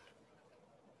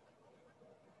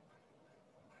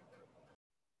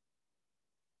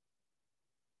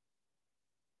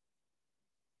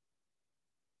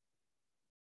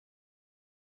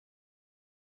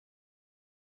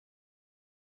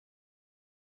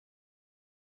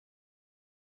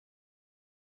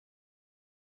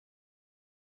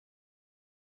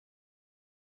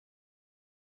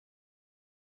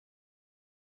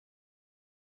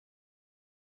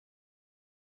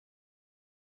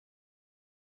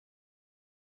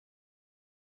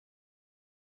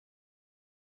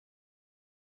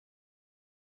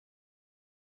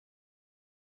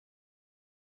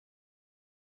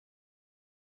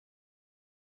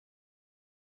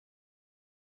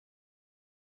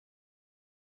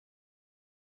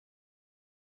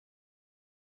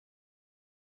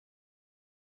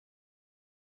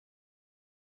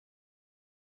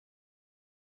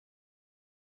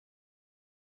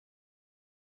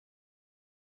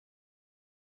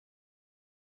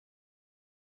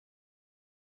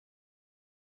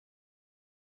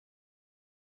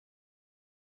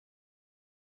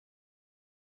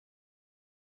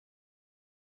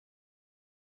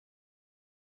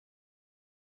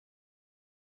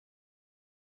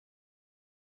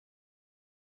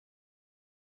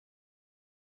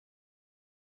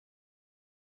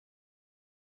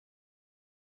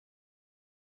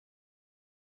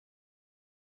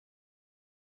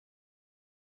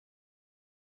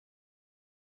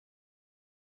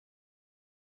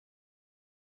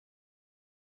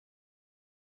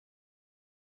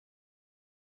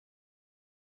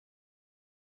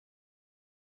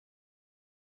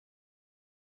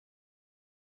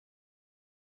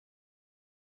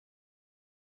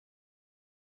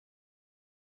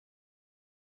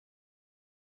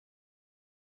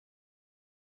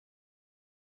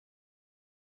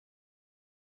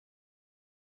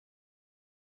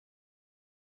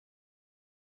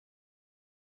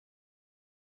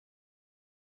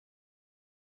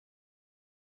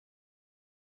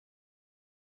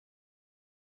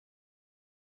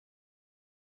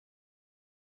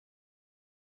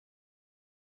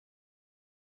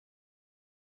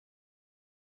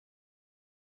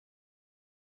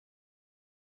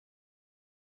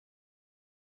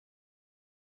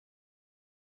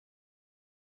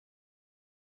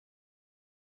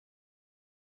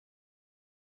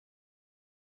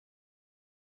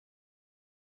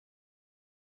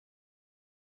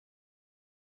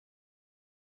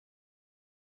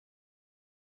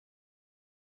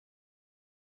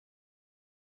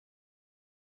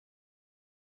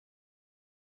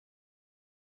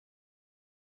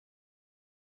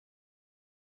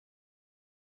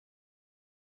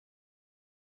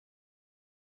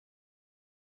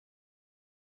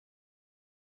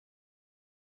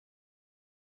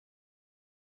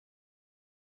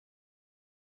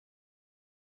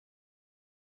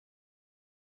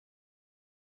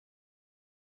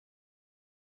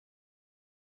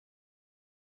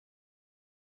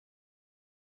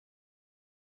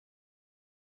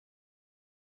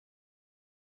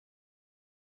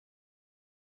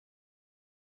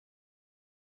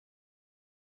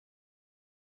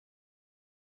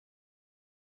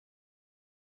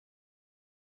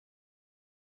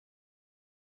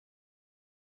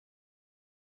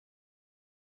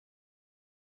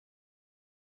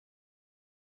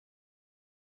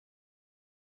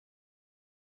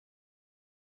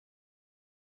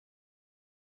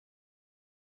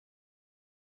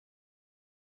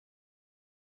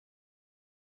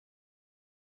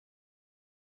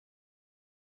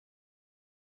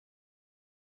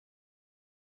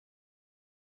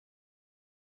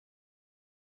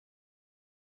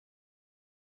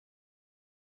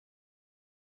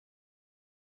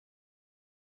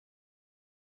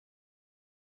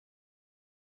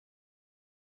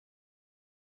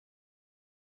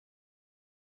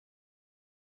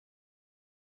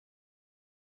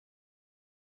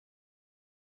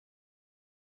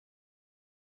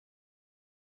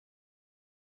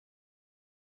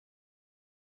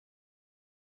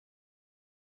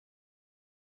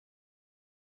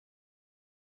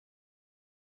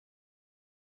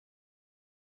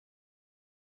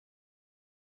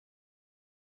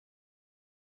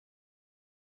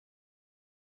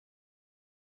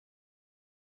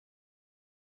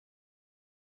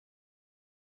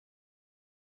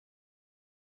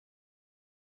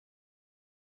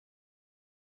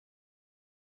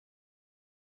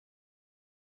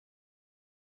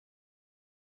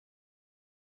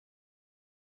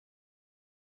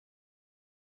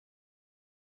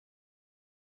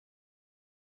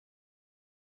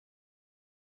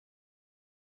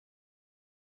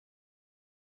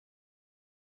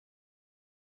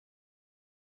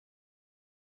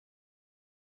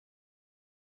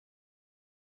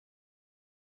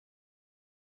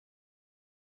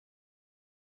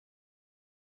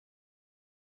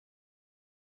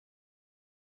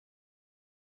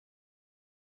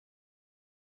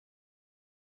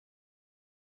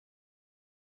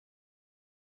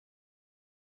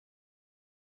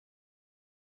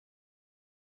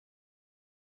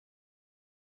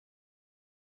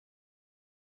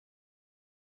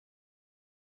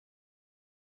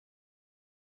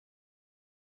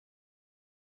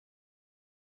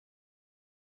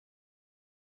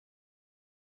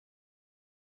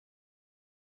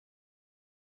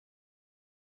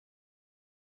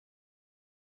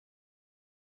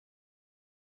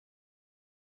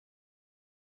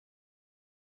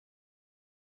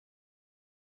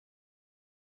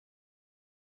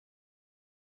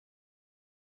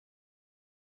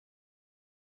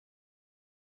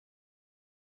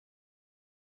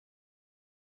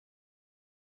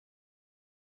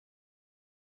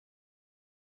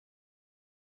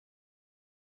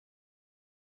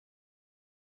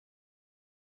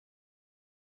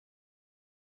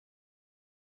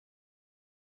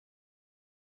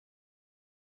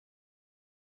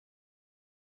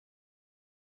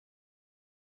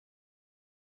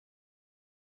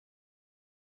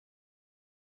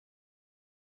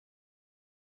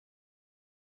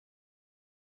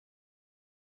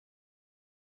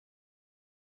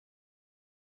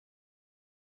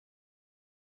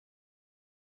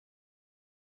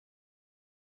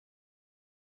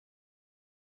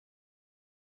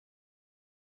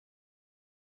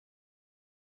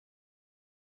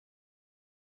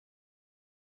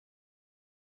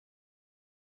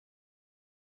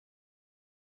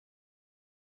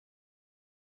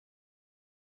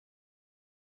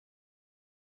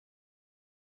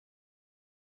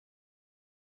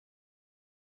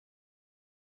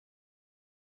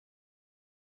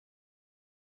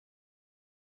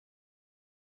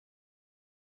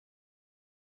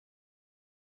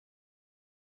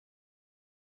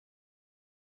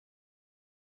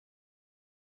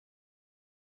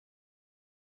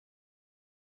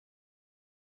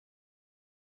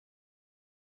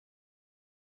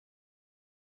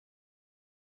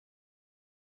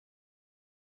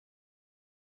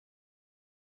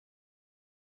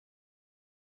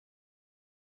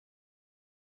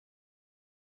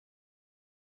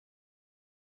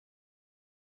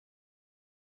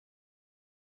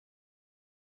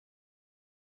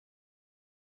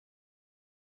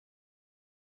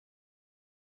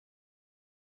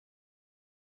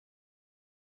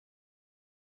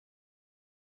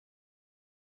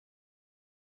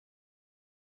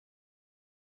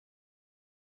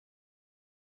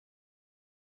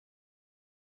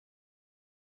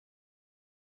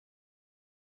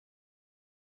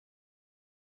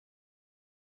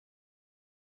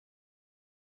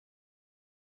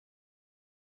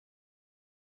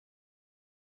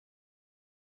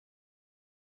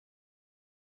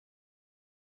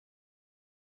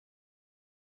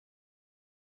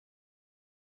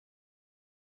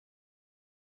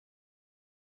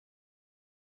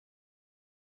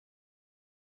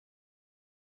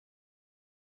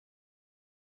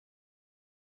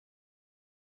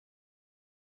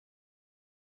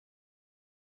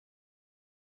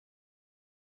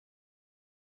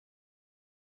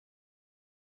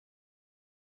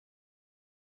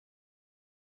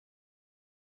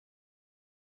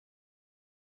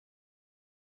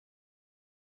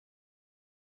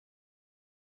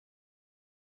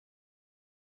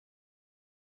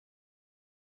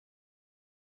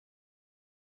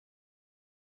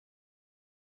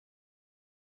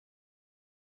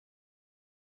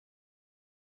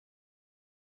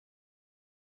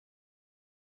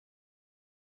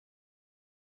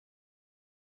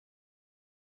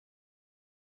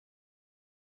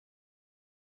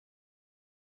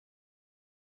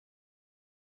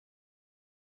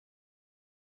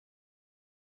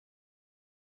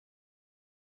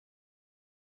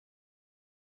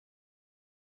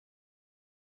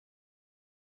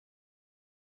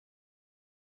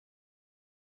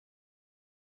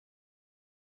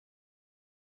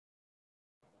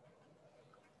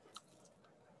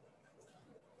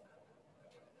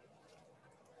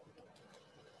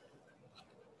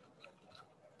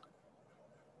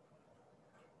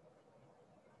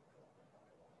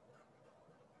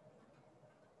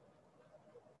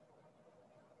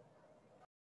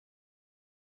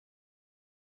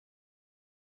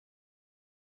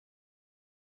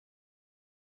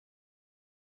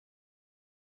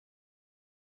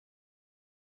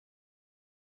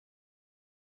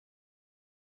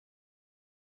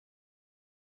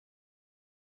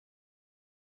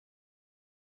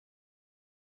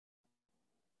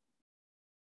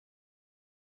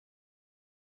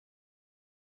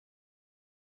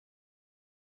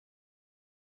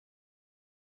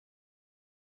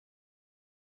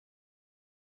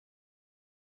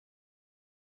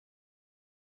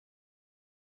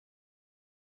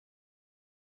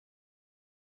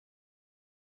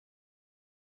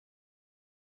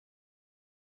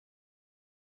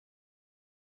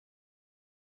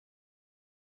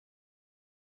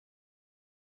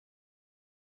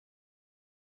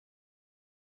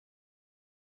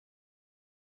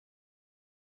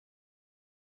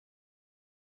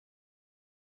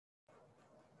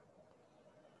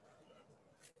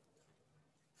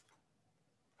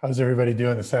 How's everybody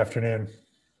doing this afternoon?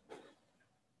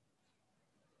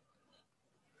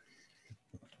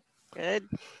 Good.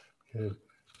 Good.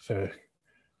 So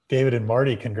David and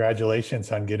Marty,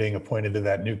 congratulations on getting appointed to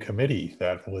that new committee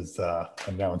that was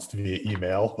announced via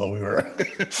email while we were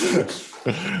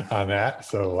on that.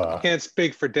 So can't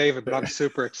speak for David, but I'm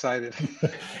super excited.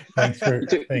 thanks for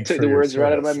took the words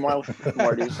right out of my mouth,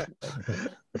 Marty.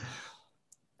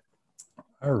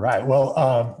 All right.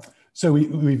 Well, so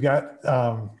we've got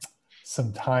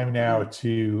some time now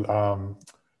to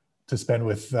spend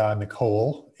with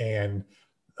Nicole, and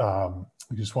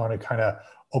we just want to kind of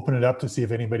open it up to see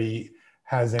if anybody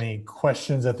has any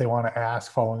questions that they want to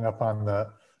ask following up on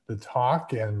the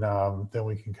talk, and then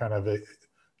we can kind of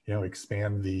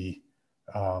expand the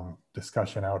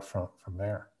discussion out from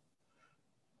there.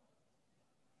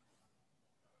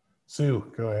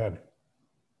 Sue, go ahead.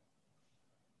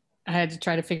 I had to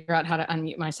try to figure out how to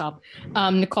unmute myself.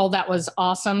 Nicole, that was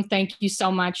awesome. Thank you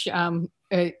so much.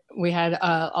 We had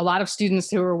a lot of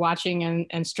students who were watching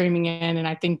and streaming in, and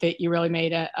I think that you really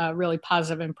made a really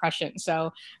positive impression.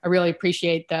 So I really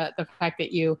appreciate the fact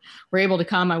that you were able to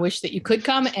come. I wish that you could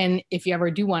come, and if you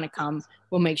ever do want to come,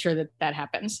 we'll make sure that that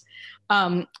happens.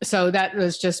 So that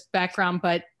was just background,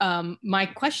 but my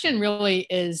question really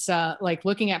is like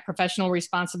looking at professional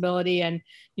responsibility, and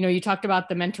you talked about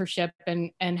the mentorship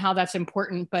and how that's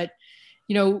important, but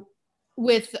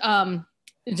with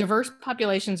diverse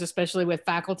populations, especially with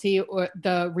faculty, or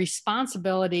the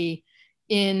responsibility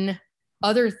in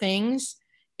other things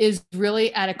is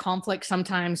really at a conflict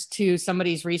sometimes to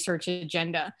somebody's research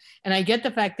agenda. And I get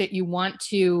the fact that you want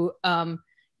to,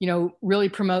 really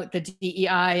promote the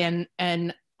DEI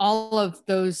and all of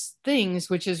those things,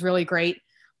 which is really great.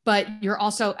 But you're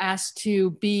also asked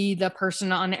to be the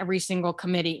person on every single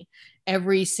committee,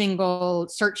 every single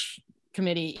search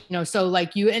committee, so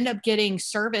like you end up getting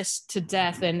service to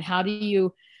death. And how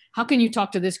can you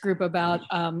talk to this group about,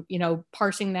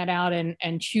 parsing that out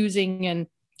and choosing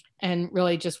and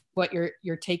really just what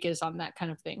your take is on that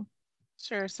kind of thing?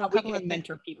 Sure. So a couple of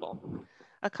mentor people.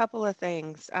 A couple of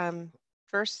things.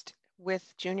 First,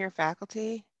 with junior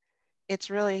faculty, it's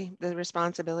really the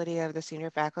responsibility of the senior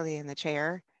faculty and the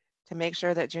chair to make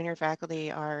sure that junior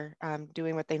faculty are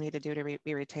doing what they need to do to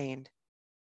be retained.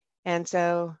 And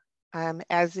so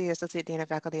as the Associate Dean of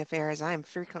Faculty Affairs, I'm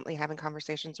frequently having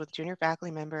conversations with junior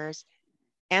faculty members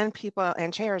and people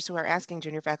and chairs who are asking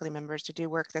junior faculty members to do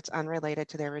work that's unrelated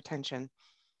to their retention.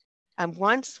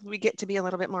 Once we get to be a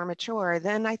little bit more mature,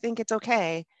 then I think it's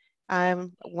okay.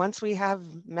 Once we have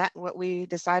met what we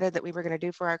decided that we were going to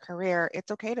do for our career,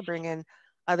 it's okay to bring in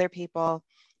other people.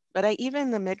 But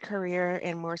even the mid-career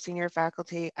and more senior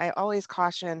faculty, I always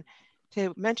caution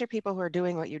to mentor people who are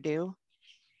doing what you do.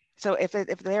 So if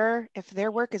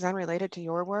their work is unrelated to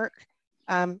your work,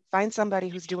 find somebody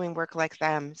who's doing work like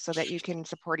them so that you can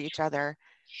support each other.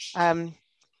 And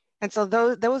so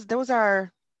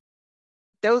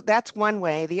that's one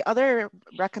way. The other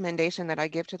recommendation that I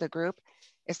give to the group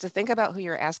is to think about who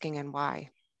you're asking and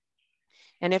why.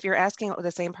 And if you're asking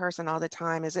the same person all the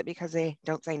time, is it because they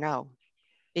don't say no?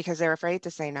 Because they're afraid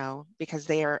to say no, because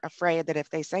they are afraid that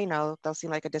if they say no, they'll seem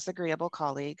like a disagreeable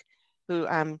colleague who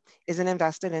isn't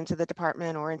invested into the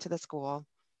department or into the school.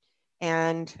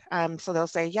 And so they'll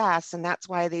say yes, and that's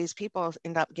why these people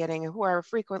end up getting, who are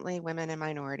frequently women and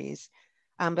minorities,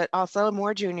 but also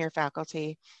more junior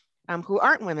faculty who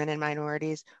aren't women and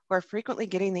minorities, who are frequently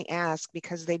getting the ask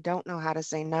because they don't know how to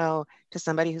say no to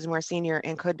somebody who's more senior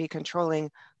and could be controlling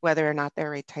whether or not they're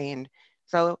retained.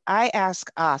 So I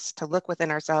ask us to look within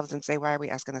ourselves and say, why are we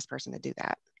asking this person to do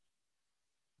that?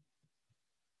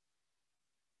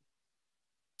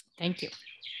 Thank you.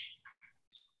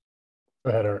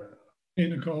 Go ahead, Art. Hey,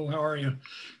 Nicole, how are you?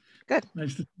 Good.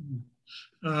 Nice to see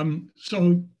you.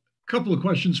 So a couple of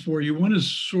questions for you. One is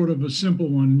sort of a simple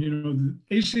one.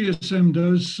 The ACSM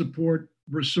does support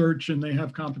research and they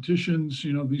have competitions,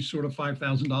 these sort of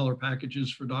 $5,000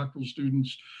 packages for doctoral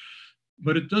students,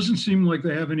 but it doesn't seem like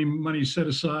they have any money set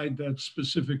aside that's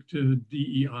specific to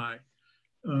DEI.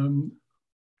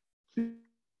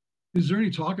 Is there any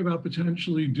talk about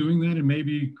potentially doing that and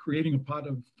maybe creating a pot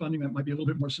of funding that might be a little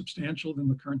bit more substantial than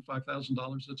the current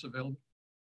 $5,000 that's available?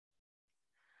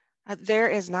 There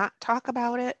is not talk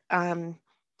about it.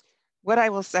 What I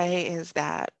will say is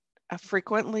that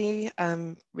frequently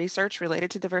research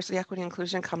related to diversity, equity,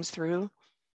 inclusion comes through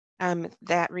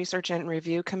that research and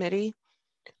review committee,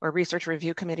 or research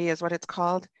review committee is what it's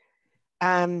called.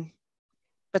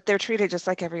 But they're treated just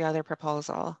like every other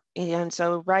proposal. And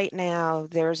so right now,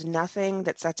 there's nothing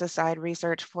that sets aside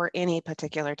research for any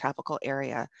particular topical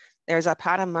area. There's a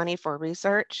pot of money for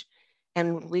research,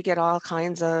 and we get all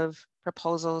kinds of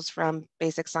proposals from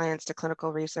basic science to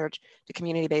clinical research to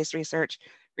community-based research,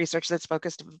 research that's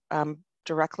focused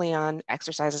directly on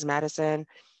exercise as medicine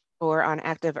or on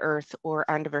active earth or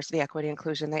on diversity, equity,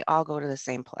 inclusion, they all go to the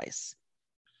same place.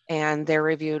 And they're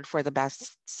reviewed for the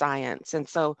best science. And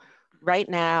so right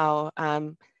now,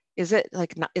 is it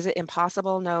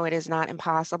impossible? No, it is not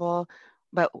impossible,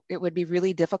 but it would be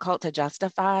really difficult to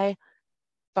justify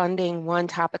funding one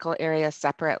topical area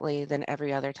separately than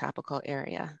every other topical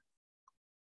area.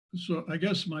 So I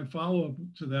guess my follow-up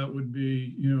to that would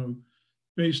be, you know,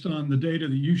 based on the data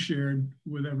that you shared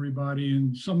with everybody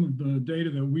and some of the data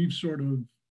that we've sort of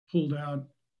pulled out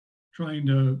trying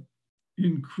to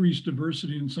increase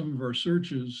diversity in some of our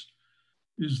searches,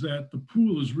 is that the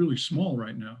pool is really small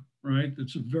right now, right?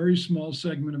 It's a very small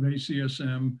segment of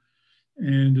ACSM,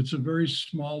 and it's a very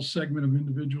small segment of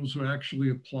individuals who actually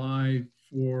apply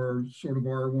for sort of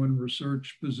R1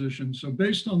 research positions. So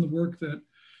based on the work that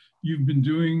you've been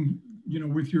doing, you know,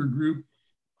 with your group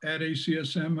at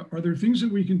ACSM, are there things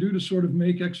that we can do to sort of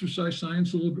make exercise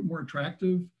science a little bit more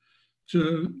attractive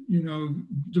to, you know,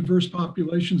 diverse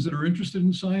populations that are interested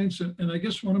in science? And I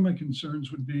guess one of my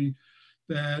concerns would be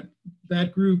that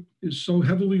that group is so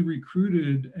heavily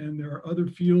recruited, and there are other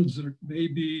fields that may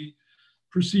be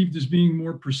perceived as being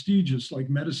more prestigious, like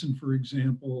medicine, for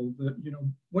example, that, you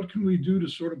know, what can we do to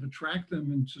sort of attract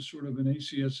them into sort of an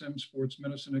ACSM sports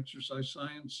medicine exercise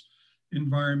science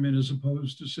environment, as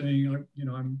opposed to saying, you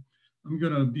know, I'm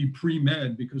going to be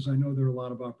pre-med because I know there are a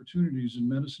lot of opportunities in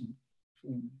medicine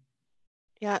for me.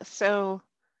 Yeah, so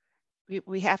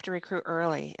we have to recruit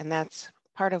early, and that's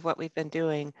part of what we've been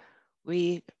doing.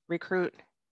 We're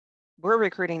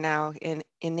recruiting now in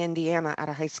Indiana at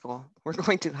a high school. We're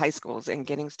going to high schools and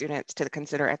getting students to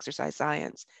consider exercise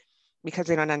science because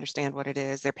they don't understand what it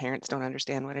is. Their parents don't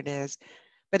understand what it is.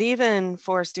 But even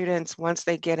for students, once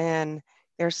they get in,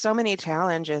 there's so many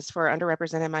challenges for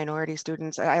underrepresented minority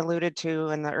students I alluded to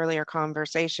in the earlier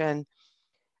conversation,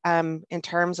 in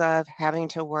terms of having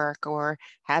to work or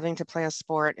having to play a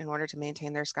sport in order to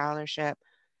maintain their scholarship.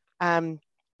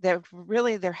 There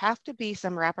have to be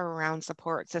some wraparound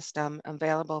support system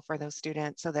available for those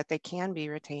students so that they can be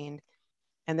retained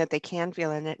and that they can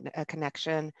feel a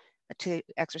connection to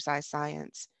exercise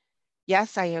science.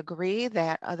 Yes, I agree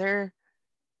that other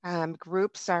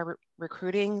groups are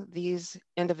recruiting these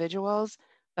individuals,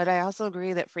 but I also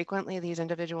agree that frequently these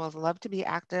individuals love to be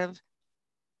active,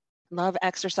 love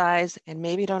exercise, and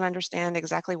maybe don't understand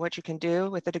exactly what you can do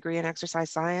with a degree in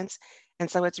exercise science. And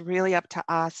so it's really up to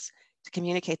us to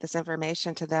communicate this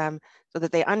information to them so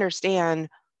that they understand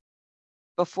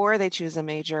before they choose a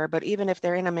major, but even if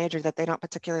they're in a major that they don't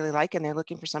particularly like and they're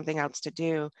looking for something else to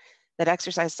do, that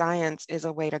exercise science is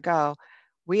a way to go.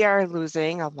 We are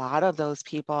losing a lot of those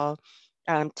people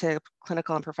to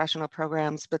clinical and professional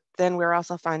programs, but then we're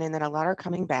also finding that a lot are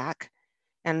coming back.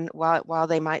 And while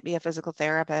they might be a physical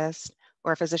therapist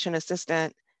or a physician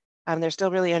assistant, they're still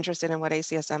really interested in what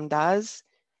ACSM does.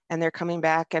 And they're coming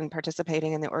back and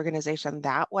participating in the organization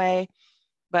that way.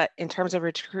 But in terms of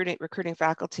recruiting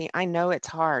faculty, I know it's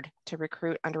hard to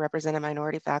recruit underrepresented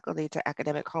minority faculty to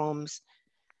academic homes,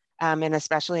 and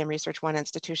especially in Research One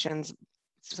institutions.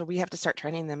 So we have to start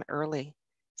training them early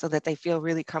so that they feel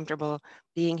really comfortable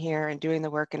being here and doing the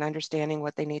work and understanding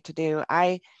what they need to do.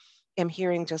 I am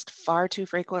hearing just far too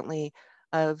frequently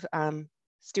of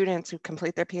students who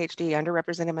complete their PhD,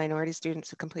 underrepresented minority students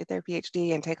who complete their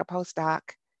PhD and take a postdoc,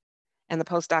 and the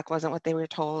postdoc wasn't what they were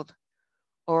told,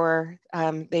 or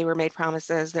they were made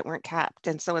promises that weren't kept.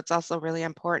 And so it's also really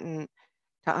important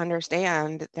to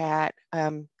understand that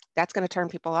that's going to turn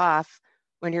people off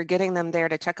when you're getting them there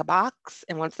to check a box.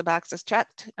 And once the box is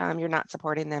checked, you're not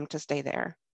supporting them to stay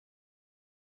there.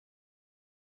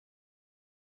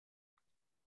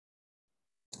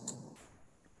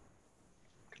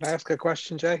 Can I ask a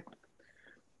question, Jay?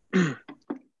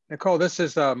 Nicole, this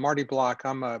is Marty Block.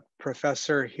 I'm a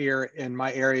professor here, in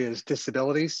my area is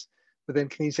disabilities within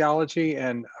kinesiology.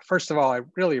 And first of all, I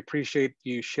really appreciate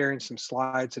you sharing some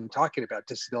slides and talking about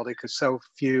disability, because so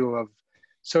few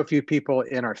people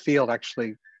in our field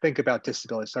actually think about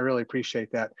disabilities. So I really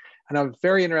appreciate that. And I'm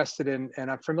very interested in, and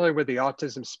I'm familiar with the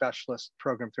autism specialist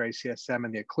program through ACSM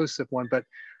and the inclusive one, but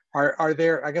are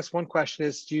there, I guess one question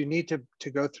is, do you need to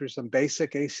go through some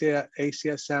basic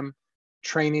ACSM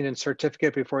training and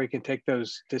certificate before you can take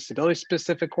those disability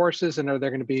specific courses? And are there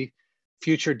going to be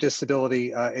future disability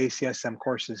ACSM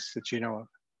courses that you know of?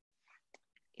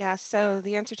 Yeah, so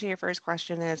the answer to your first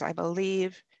question is, I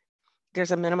believe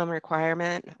there's a minimum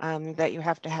requirement that you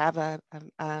have to have a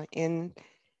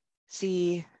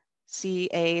NCCA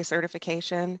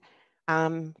certification.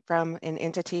 from an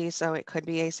entity. So it could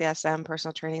be ACSM,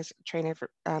 personal training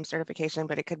certification,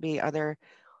 but it could be other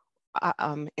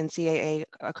NCAA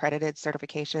accredited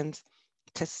certifications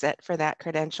to sit for that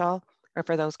credential or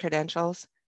for those credentials.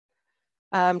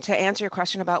 To answer your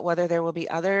question about whether there will be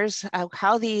others,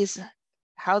 how these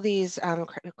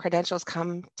credentials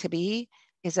come to be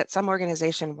is that some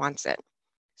organization wants it.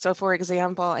 So for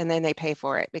example, and then they pay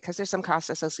for it because there's some costs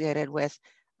associated with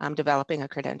developing a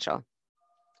credential.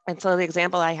 And so the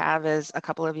example I have is a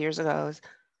couple of years ago,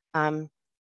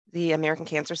 the American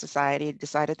Cancer Society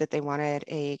decided that they wanted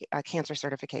a cancer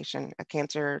certification, a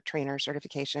cancer trainer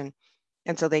certification.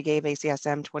 And so they gave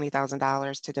ACSM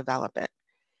 $20,000 to develop it.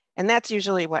 And that's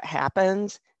usually what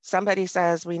happens. Somebody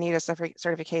says we need a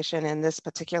certification in this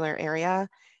particular area,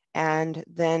 and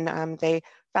then they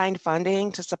find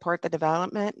funding to support the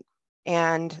development,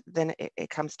 and then it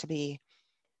comes to be.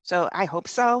 So I hope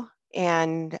so,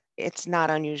 and it's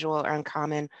not unusual or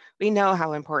uncommon. We know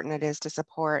how important it is to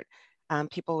support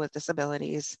people with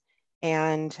disabilities,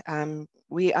 and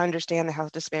we understand the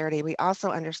health disparity. We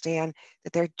also understand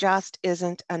that there just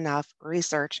isn't enough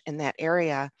research in that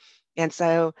area. And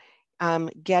so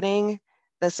getting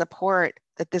the support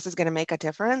that this is going to make a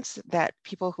difference, that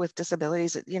people with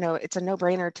disabilities, it's a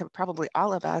no-brainer to probably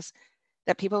all of us,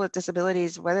 that people with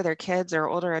disabilities, whether they're kids or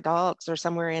older adults or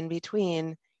somewhere in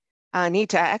between, need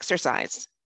to exercise.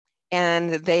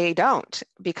 And they don't,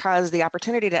 because the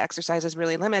opportunity to exercise is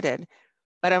really limited.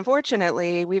 But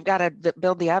unfortunately, we've got to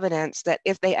build the evidence that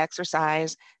if they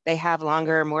exercise, they have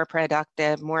longer, more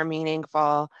productive, more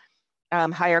meaningful,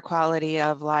 higher quality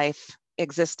of life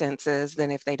existences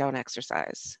than if they don't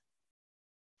exercise.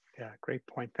 Yeah, great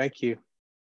point. Thank you.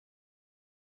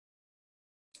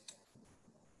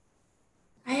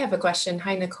 I have a question.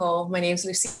 Hi, Nicole. My name is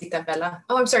Lucita Vela.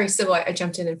 Oh, I'm sorry, Sybil, I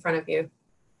jumped in front of you.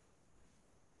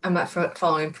 I'm not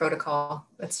following protocol.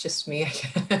 That's just me, I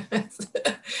guess.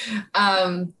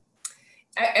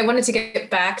 I wanted to get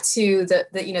back to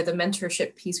the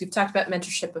mentorship piece. We've talked about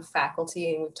mentorship of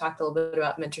faculty, and we've talked a little bit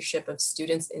about mentorship of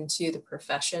students into the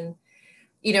profession.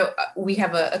 We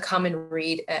have a common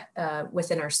read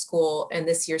within our school, and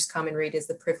this year's common read is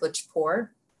The Privileged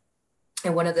Poor.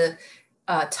 And one of the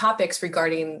topics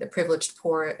regarding the privileged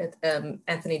poor,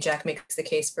 Anthony Jack makes the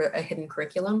case for a hidden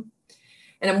curriculum.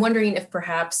 And I'm wondering if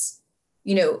perhaps,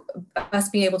 us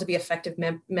being able to be effective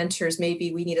mentors,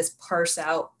 maybe we need to parse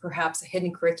out perhaps a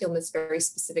hidden curriculum that's very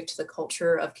specific to the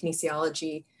culture of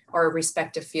kinesiology or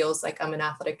respective fields, like I'm an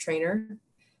athletic trainer,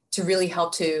 to really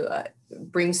help to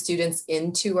bring students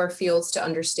into our fields to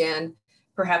understand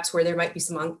perhaps where there might be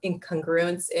some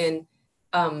incongruence in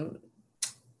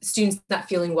students not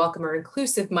feeling welcome or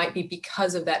inclusive might be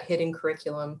because of that hidden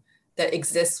curriculum that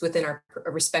exists within our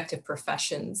respective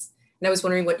professions. And I was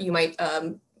wondering what you might,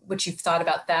 what you've thought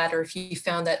about that, or if you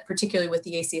found that particularly with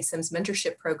the ACSM's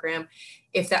mentorship program,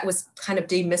 if that was kind of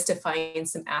demystifying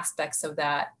some aspects of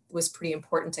that was pretty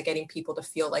important to getting people to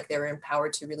feel like they were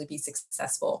empowered to really be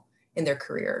successful in their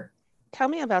career. Tell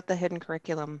me about the hidden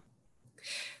curriculum.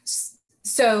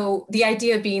 So the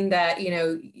idea being that,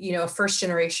 a first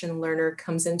generation learner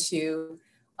comes into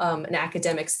an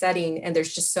academic setting and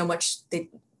there's just so much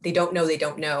they don't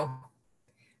know,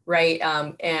 right?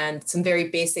 And some very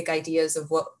basic ideas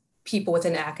of what people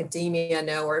within academia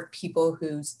know, or people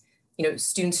whose,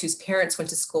 students whose parents went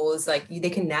to school, is like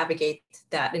they can navigate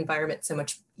that environment so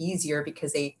much easier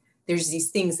because there's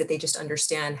these things that they just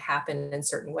understand happen in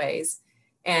certain ways.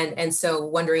 And so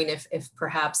wondering if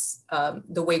perhaps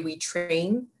the way we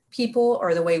train people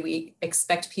or the way we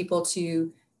expect people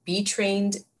to be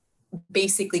trained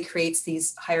basically creates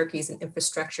these hierarchies and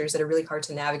infrastructures that are really hard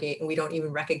to navigate, and we don't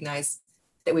even recognize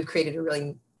that we've created a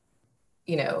really,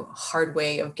 hard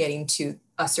way of getting to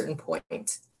a certain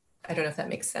point. I don't know if that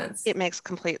makes sense. It makes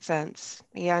complete sense.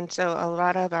 Yeah, and so a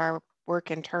lot of our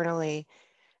work internally,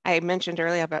 I mentioned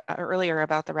earlier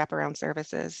about the wraparound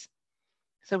services.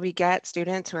 So we get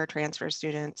students who are transfer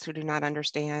students who do not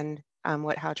understand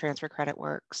how transfer credit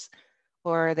works,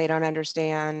 or they don't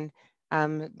understand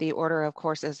the order of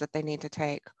courses that they need to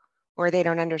take, or they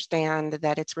don't understand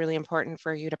that it's really important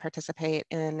for you to participate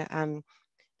in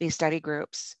these study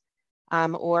groups,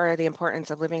 or the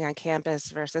importance of living on campus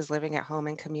versus living at home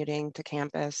and commuting to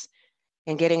campus,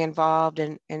 and getting involved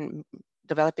in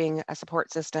developing a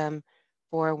support system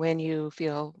for when you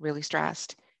feel really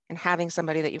stressed, and having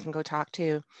somebody that you can go talk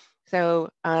to. So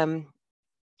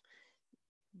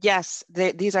yes,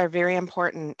 these are very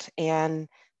important, and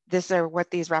these are what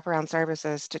these wraparound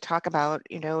services to talk about.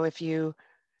 If you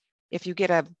get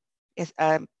a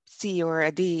C or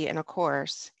a D in a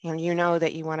course, and you know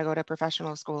that you want to go to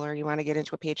professional school or you want to get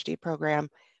into a PhD program,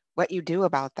 what you do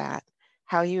about that,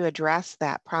 how you address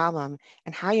that problem,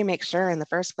 and how you make sure in the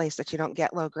first place that you don't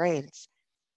get low grades.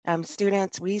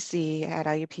 Students we see at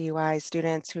IUPUI,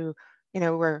 students who,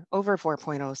 were over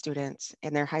 4.0 students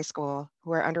in their high school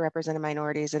who are underrepresented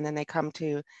minorities, and then they come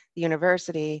to the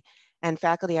university, and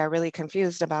faculty are really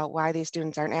confused about why these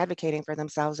students aren't advocating for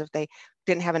themselves if they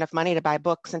didn't have enough money to buy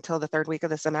books until the third week of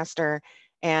the semester,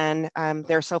 and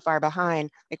they're so far behind.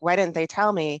 Like, why didn't they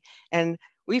tell me? And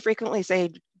we frequently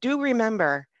say, do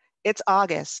remember, it's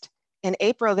August. In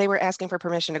April, they were asking for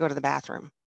permission to go to the bathroom.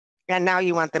 And now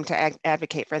you want them to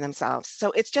advocate for themselves.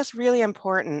 So it's just really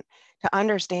important to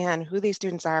understand who these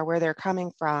students are, where they're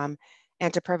coming from,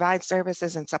 and to provide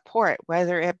services and support,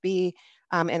 whether it be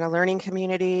in a learning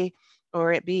community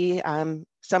or it be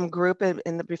some group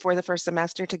before the first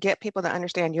semester, to get people to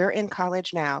understand you're in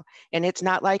college now and it's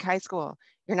not like high school.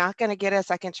 You're not going to get a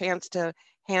second chance to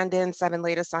hand in 7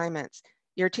 late assignments.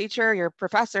 Your teacher, your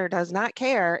professor does not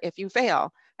care if you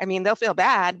fail. I mean, they'll feel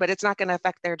bad, but it's not going to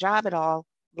affect their job at all.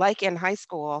 Like in high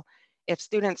school, if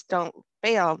students don't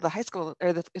fail, the high school,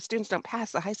 or if students don't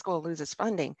pass, the high school loses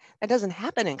funding. That doesn't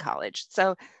happen in college.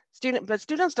 So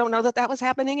students don't know that that was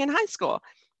happening in high school.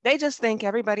 They just think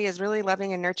everybody is really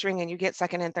loving and nurturing and you get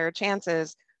second and third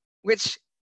chances, which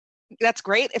that's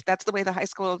great if that's the way the high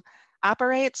school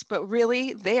operates, but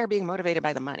really they are being motivated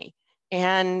by the money.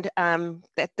 And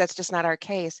that's just not our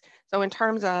case. So in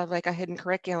terms of like a hidden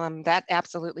curriculum, that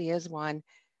absolutely is one.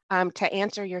 To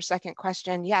answer your second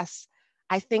question, yes,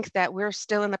 I think that we're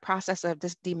still in the process of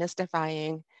just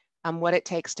demystifying what it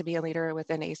takes to be a leader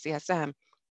within ACSM.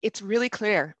 It's really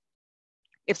clear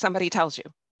if somebody tells you,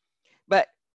 but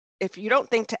if you don't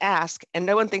think to ask and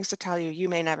no one thinks to tell you, you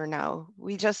may never know.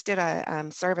 We just did a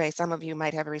survey some of you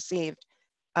might have received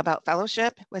about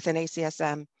fellowship within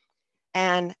ACSM.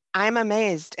 And I'm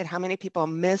amazed at how many people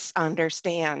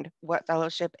misunderstand what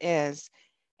fellowship is.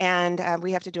 And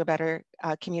we have to do a better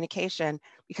communication,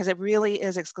 because it really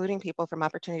is excluding people from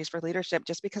opportunities for leadership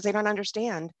just because they don't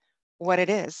understand what it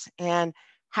is and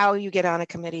how you get on a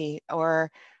committee,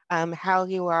 or how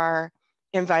you are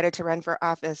invited to run for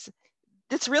office.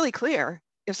 It's really clear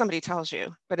if somebody tells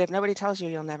you, but if nobody tells you,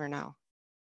 you'll never know.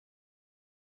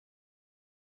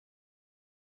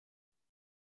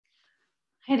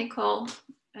 Hey, Nicole.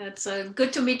 It's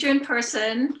good to meet you in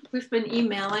person. We've been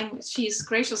emailing. She's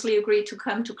graciously agreed to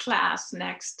come to class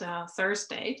next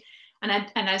Thursday, and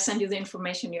I send you the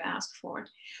information you asked for.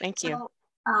 Thank you.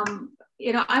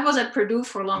 I was at Purdue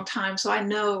for a long time, so I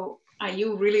know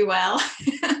IU really well.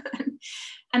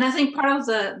 And I think part of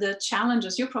the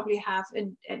challenges you probably have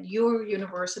at your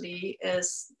university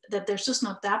is that there's just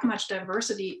not that much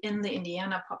diversity in the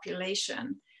Indiana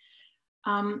population.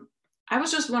 I was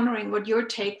just wondering what your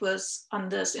take was on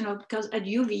this, because at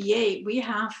UVA, we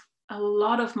have a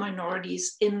lot of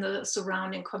minorities in the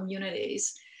surrounding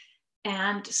communities,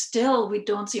 and still we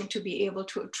don't seem to be able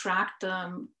to attract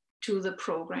them to the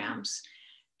programs.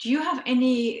 Do you have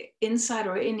any insight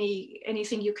or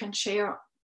anything you can share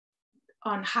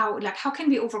on how can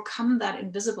we overcome that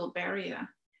invisible barrier?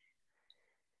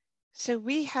 So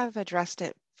we have addressed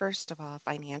it, first of all,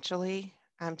 financially.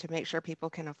 To make sure people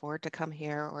can afford to come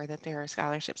here, or that there are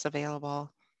scholarships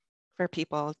available for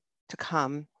people to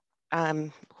come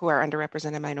who are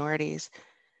underrepresented minorities.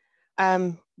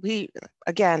 We,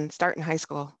 again, start in high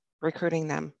school, recruiting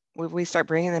them. We start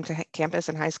bringing them to campus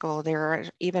in high school. There are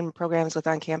even programs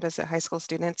on campus that high school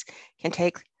students can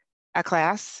take a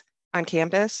class on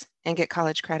campus and get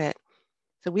college credit.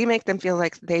 So we make them feel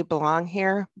like they belong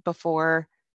here before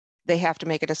they have to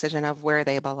make a decision of where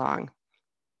they belong.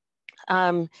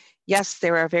 Yes,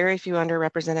 there are very few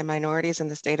underrepresented minorities in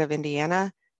the state of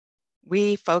Indiana.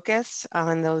 We focus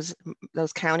on those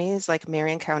counties like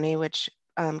Marion County, which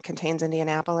contains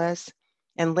Indianapolis,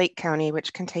 and Lake County,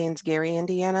 which contains Gary,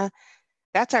 Indiana.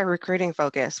 That's our recruiting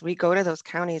focus. We go to those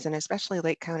counties, and especially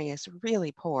Lake County is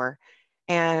really poor.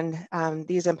 And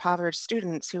these impoverished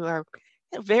students who are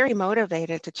very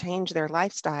motivated to change their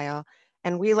lifestyle,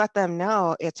 and we let them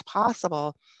know it's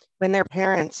possible when their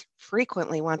parents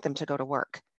frequently want them to go to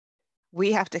work.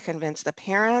 We have to convince the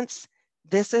parents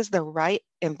this is the right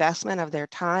investment of their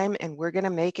time, and we're going to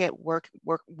make it work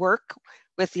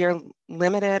with your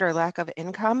limited or lack of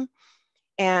income.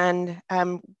 And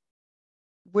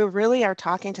we really are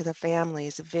talking to the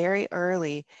families very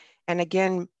early. And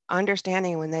again,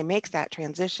 understanding when they make that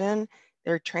transition,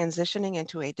 they're transitioning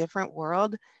into a different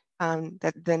world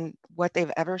than what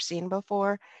they've ever seen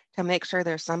before, to make sure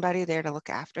there's somebody there to look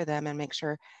after them and make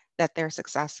sure that they're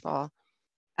successful.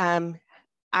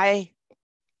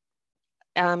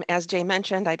 As Jay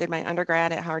mentioned, I did my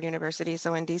undergrad at Howard University,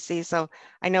 so in DC, so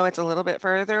I know it's a little bit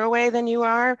further away than you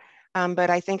are, but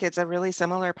I think it's a really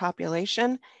similar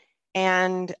population.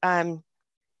 And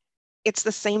it's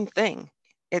the same thing.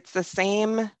 It's the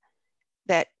same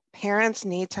that parents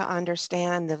need to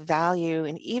understand the value,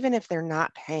 and even if they're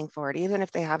not paying for it, even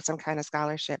if they have some kind of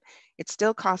scholarship, it's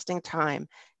still costing time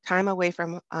away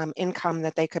from income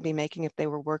that they could be making if they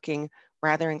were working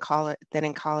rather in college than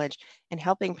in college, and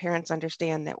helping parents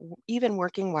understand that even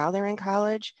working while they're in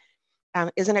college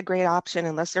isn't a great option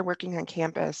unless they're working on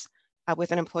campus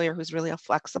with an employer who's really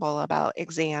flexible about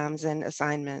exams and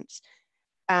assignments.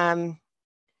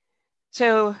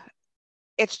 So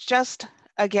it's just,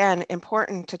 again,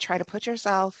 important to try to put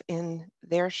yourself in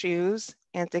their shoes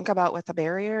and think about what the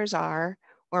barriers are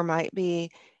or might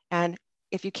be. And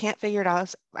if you can't figure it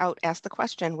out, ask the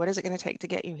question, what is it going to take to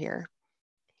get you here?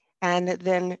 And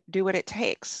then do what it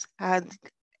takes.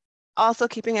 Also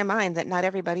keeping in mind that not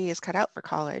everybody is cut out for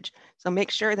college. So make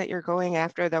sure that you're going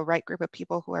after the right group of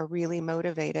people who are really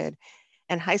motivated.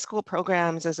 And high school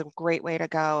programs is a great way to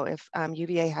go. If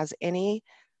UVA has any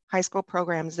high school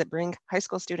programs that bring high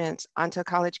school students onto a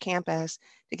college campus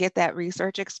to get that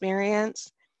research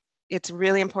experience, it's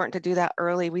really important to do that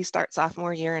early. We start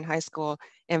sophomore year in high school,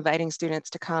 inviting students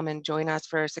to come and join us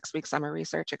for a 6-week summer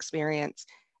research experience,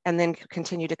 and then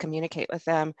continue to communicate with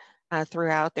them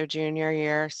throughout their junior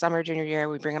year, summer junior year.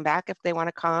 We bring them back if they want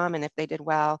to come, and if they did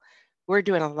well. We're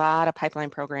doing a lot of pipeline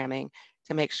programming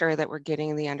to make sure that we're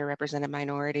getting the underrepresented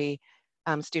minority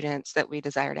students that we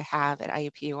desire to have at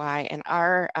IUPUI. And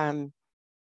our, I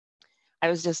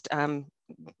was just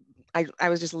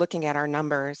looking at our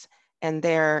numbers, and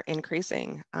they're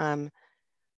increasing.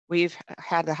 We've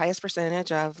had the highest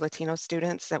percentage of Latino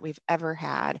students that we've ever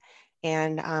had,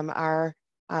 and our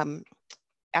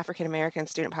African-American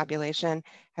student population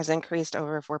has increased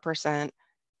over 4%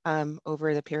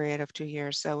 over the period of 2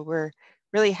 years. So we're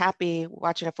really happy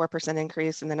watching a 4%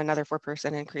 increase and then another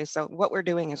 4% increase. So what we're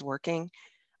doing is working.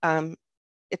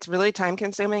 It's really time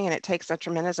consuming, and it takes a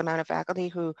tremendous amount of faculty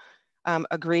who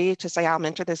agree to say, I'll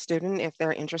mentor this student if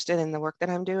they're interested in the work that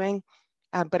I'm doing,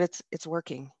 but it's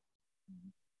working.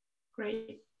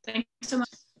 Great, thanks so much.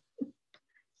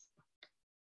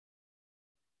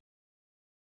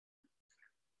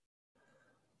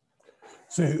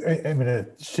 So I'm going to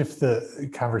shift the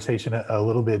conversation a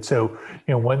little bit. So,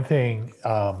 one thing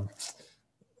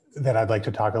that I'd like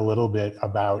to talk a little bit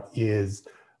about is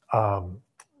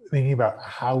thinking about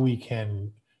how we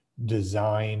can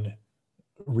design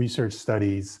research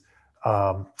studies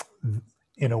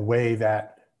in a way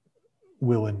that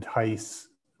will entice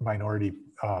minority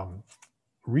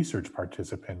research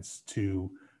participants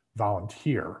to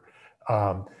volunteer.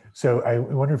 So I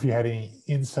wonder if you had any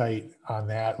insight on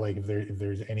that, like if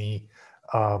there's any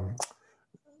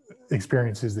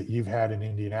experiences that you've had in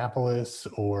Indianapolis,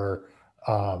 or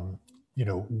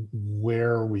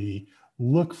where we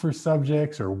look for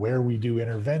subjects, or where we do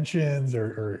interventions,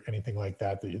 or anything like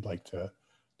that you'd like to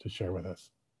share with us.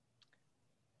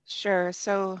 Sure.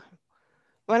 So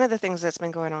one of the things that's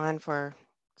been going on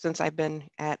since I've been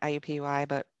at IUPUI,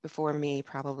 but before me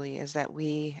probably, is that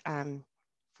we're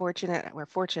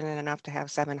fortunate enough to have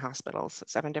 7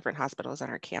 different hospitals on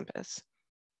our campus.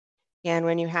 And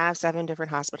when you have 7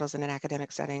 different hospitals in an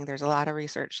academic setting, there's a lot of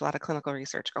research, a lot of clinical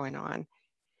research going on.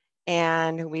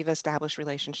 And we've established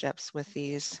relationships with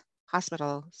these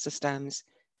hospital systems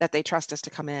that they trust us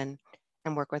to come in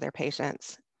and work with their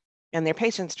patients. And their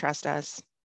patients trust us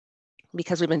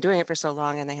because we've been doing it for so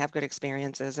long, and they have good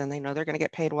experiences, and they know they're going to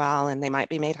get paid well, and they might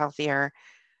be made healthier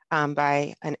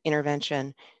by an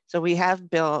intervention. So we have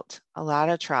built a lot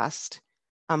of trust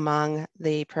among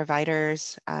the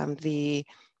providers, the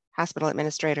hospital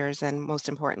administrators, and most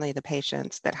importantly, the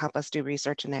patients that help us do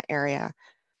research in that area.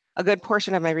 A good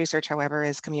portion of my research, however,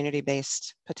 is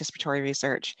community-based participatory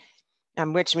research,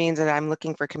 which means that I'm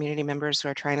looking for community members who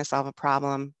are trying to solve a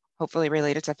problem, hopefully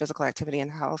related to physical activity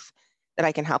and health, that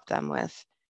I can help them with.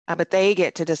 But they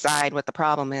get to decide what the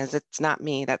problem is. It's not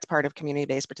me. That's part of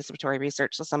community-based participatory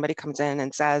research. So somebody comes in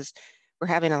and says, we're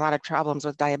having a lot of problems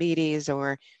with diabetes,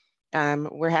 or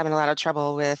we're having a lot of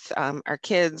trouble with our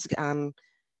kids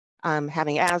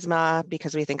having asthma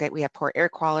because we think that we have poor air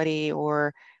quality,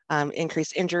 or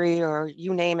increased injury, or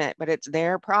you name it, but it's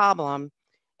their problem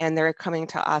and they're coming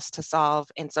to us to solve.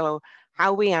 And so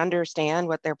how we understand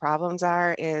what their problems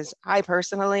are is I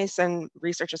personally send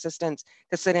research assistants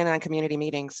to sit in on community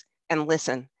meetings and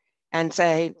listen and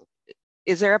say,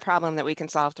 is there a problem that we can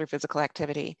solve through physical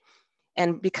activity?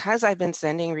 And because I've been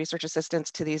sending research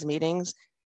assistants to these meetings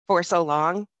for so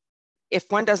long, if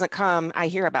one doesn't come, I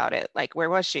hear about it, like, where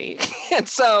was she? And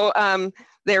so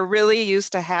they're really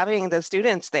used to having the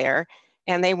students there,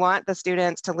 and they want the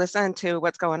students to listen to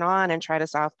what's going on and try to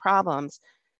solve problems.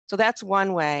 So that's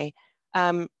one way.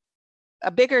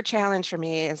 A bigger challenge for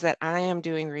me is that I am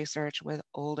doing research with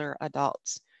older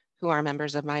adults who are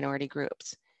members of minority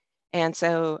groups. And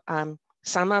so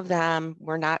some of them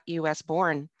were not US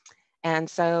born. And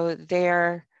so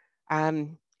their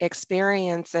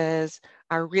experiences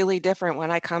are really different. When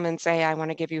I come and say, I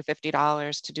want to give you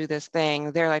 $50 to do this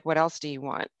thing, they're like, what else do you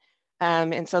want?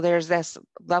 And so there's this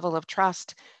level of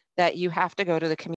trust that you have to go to the community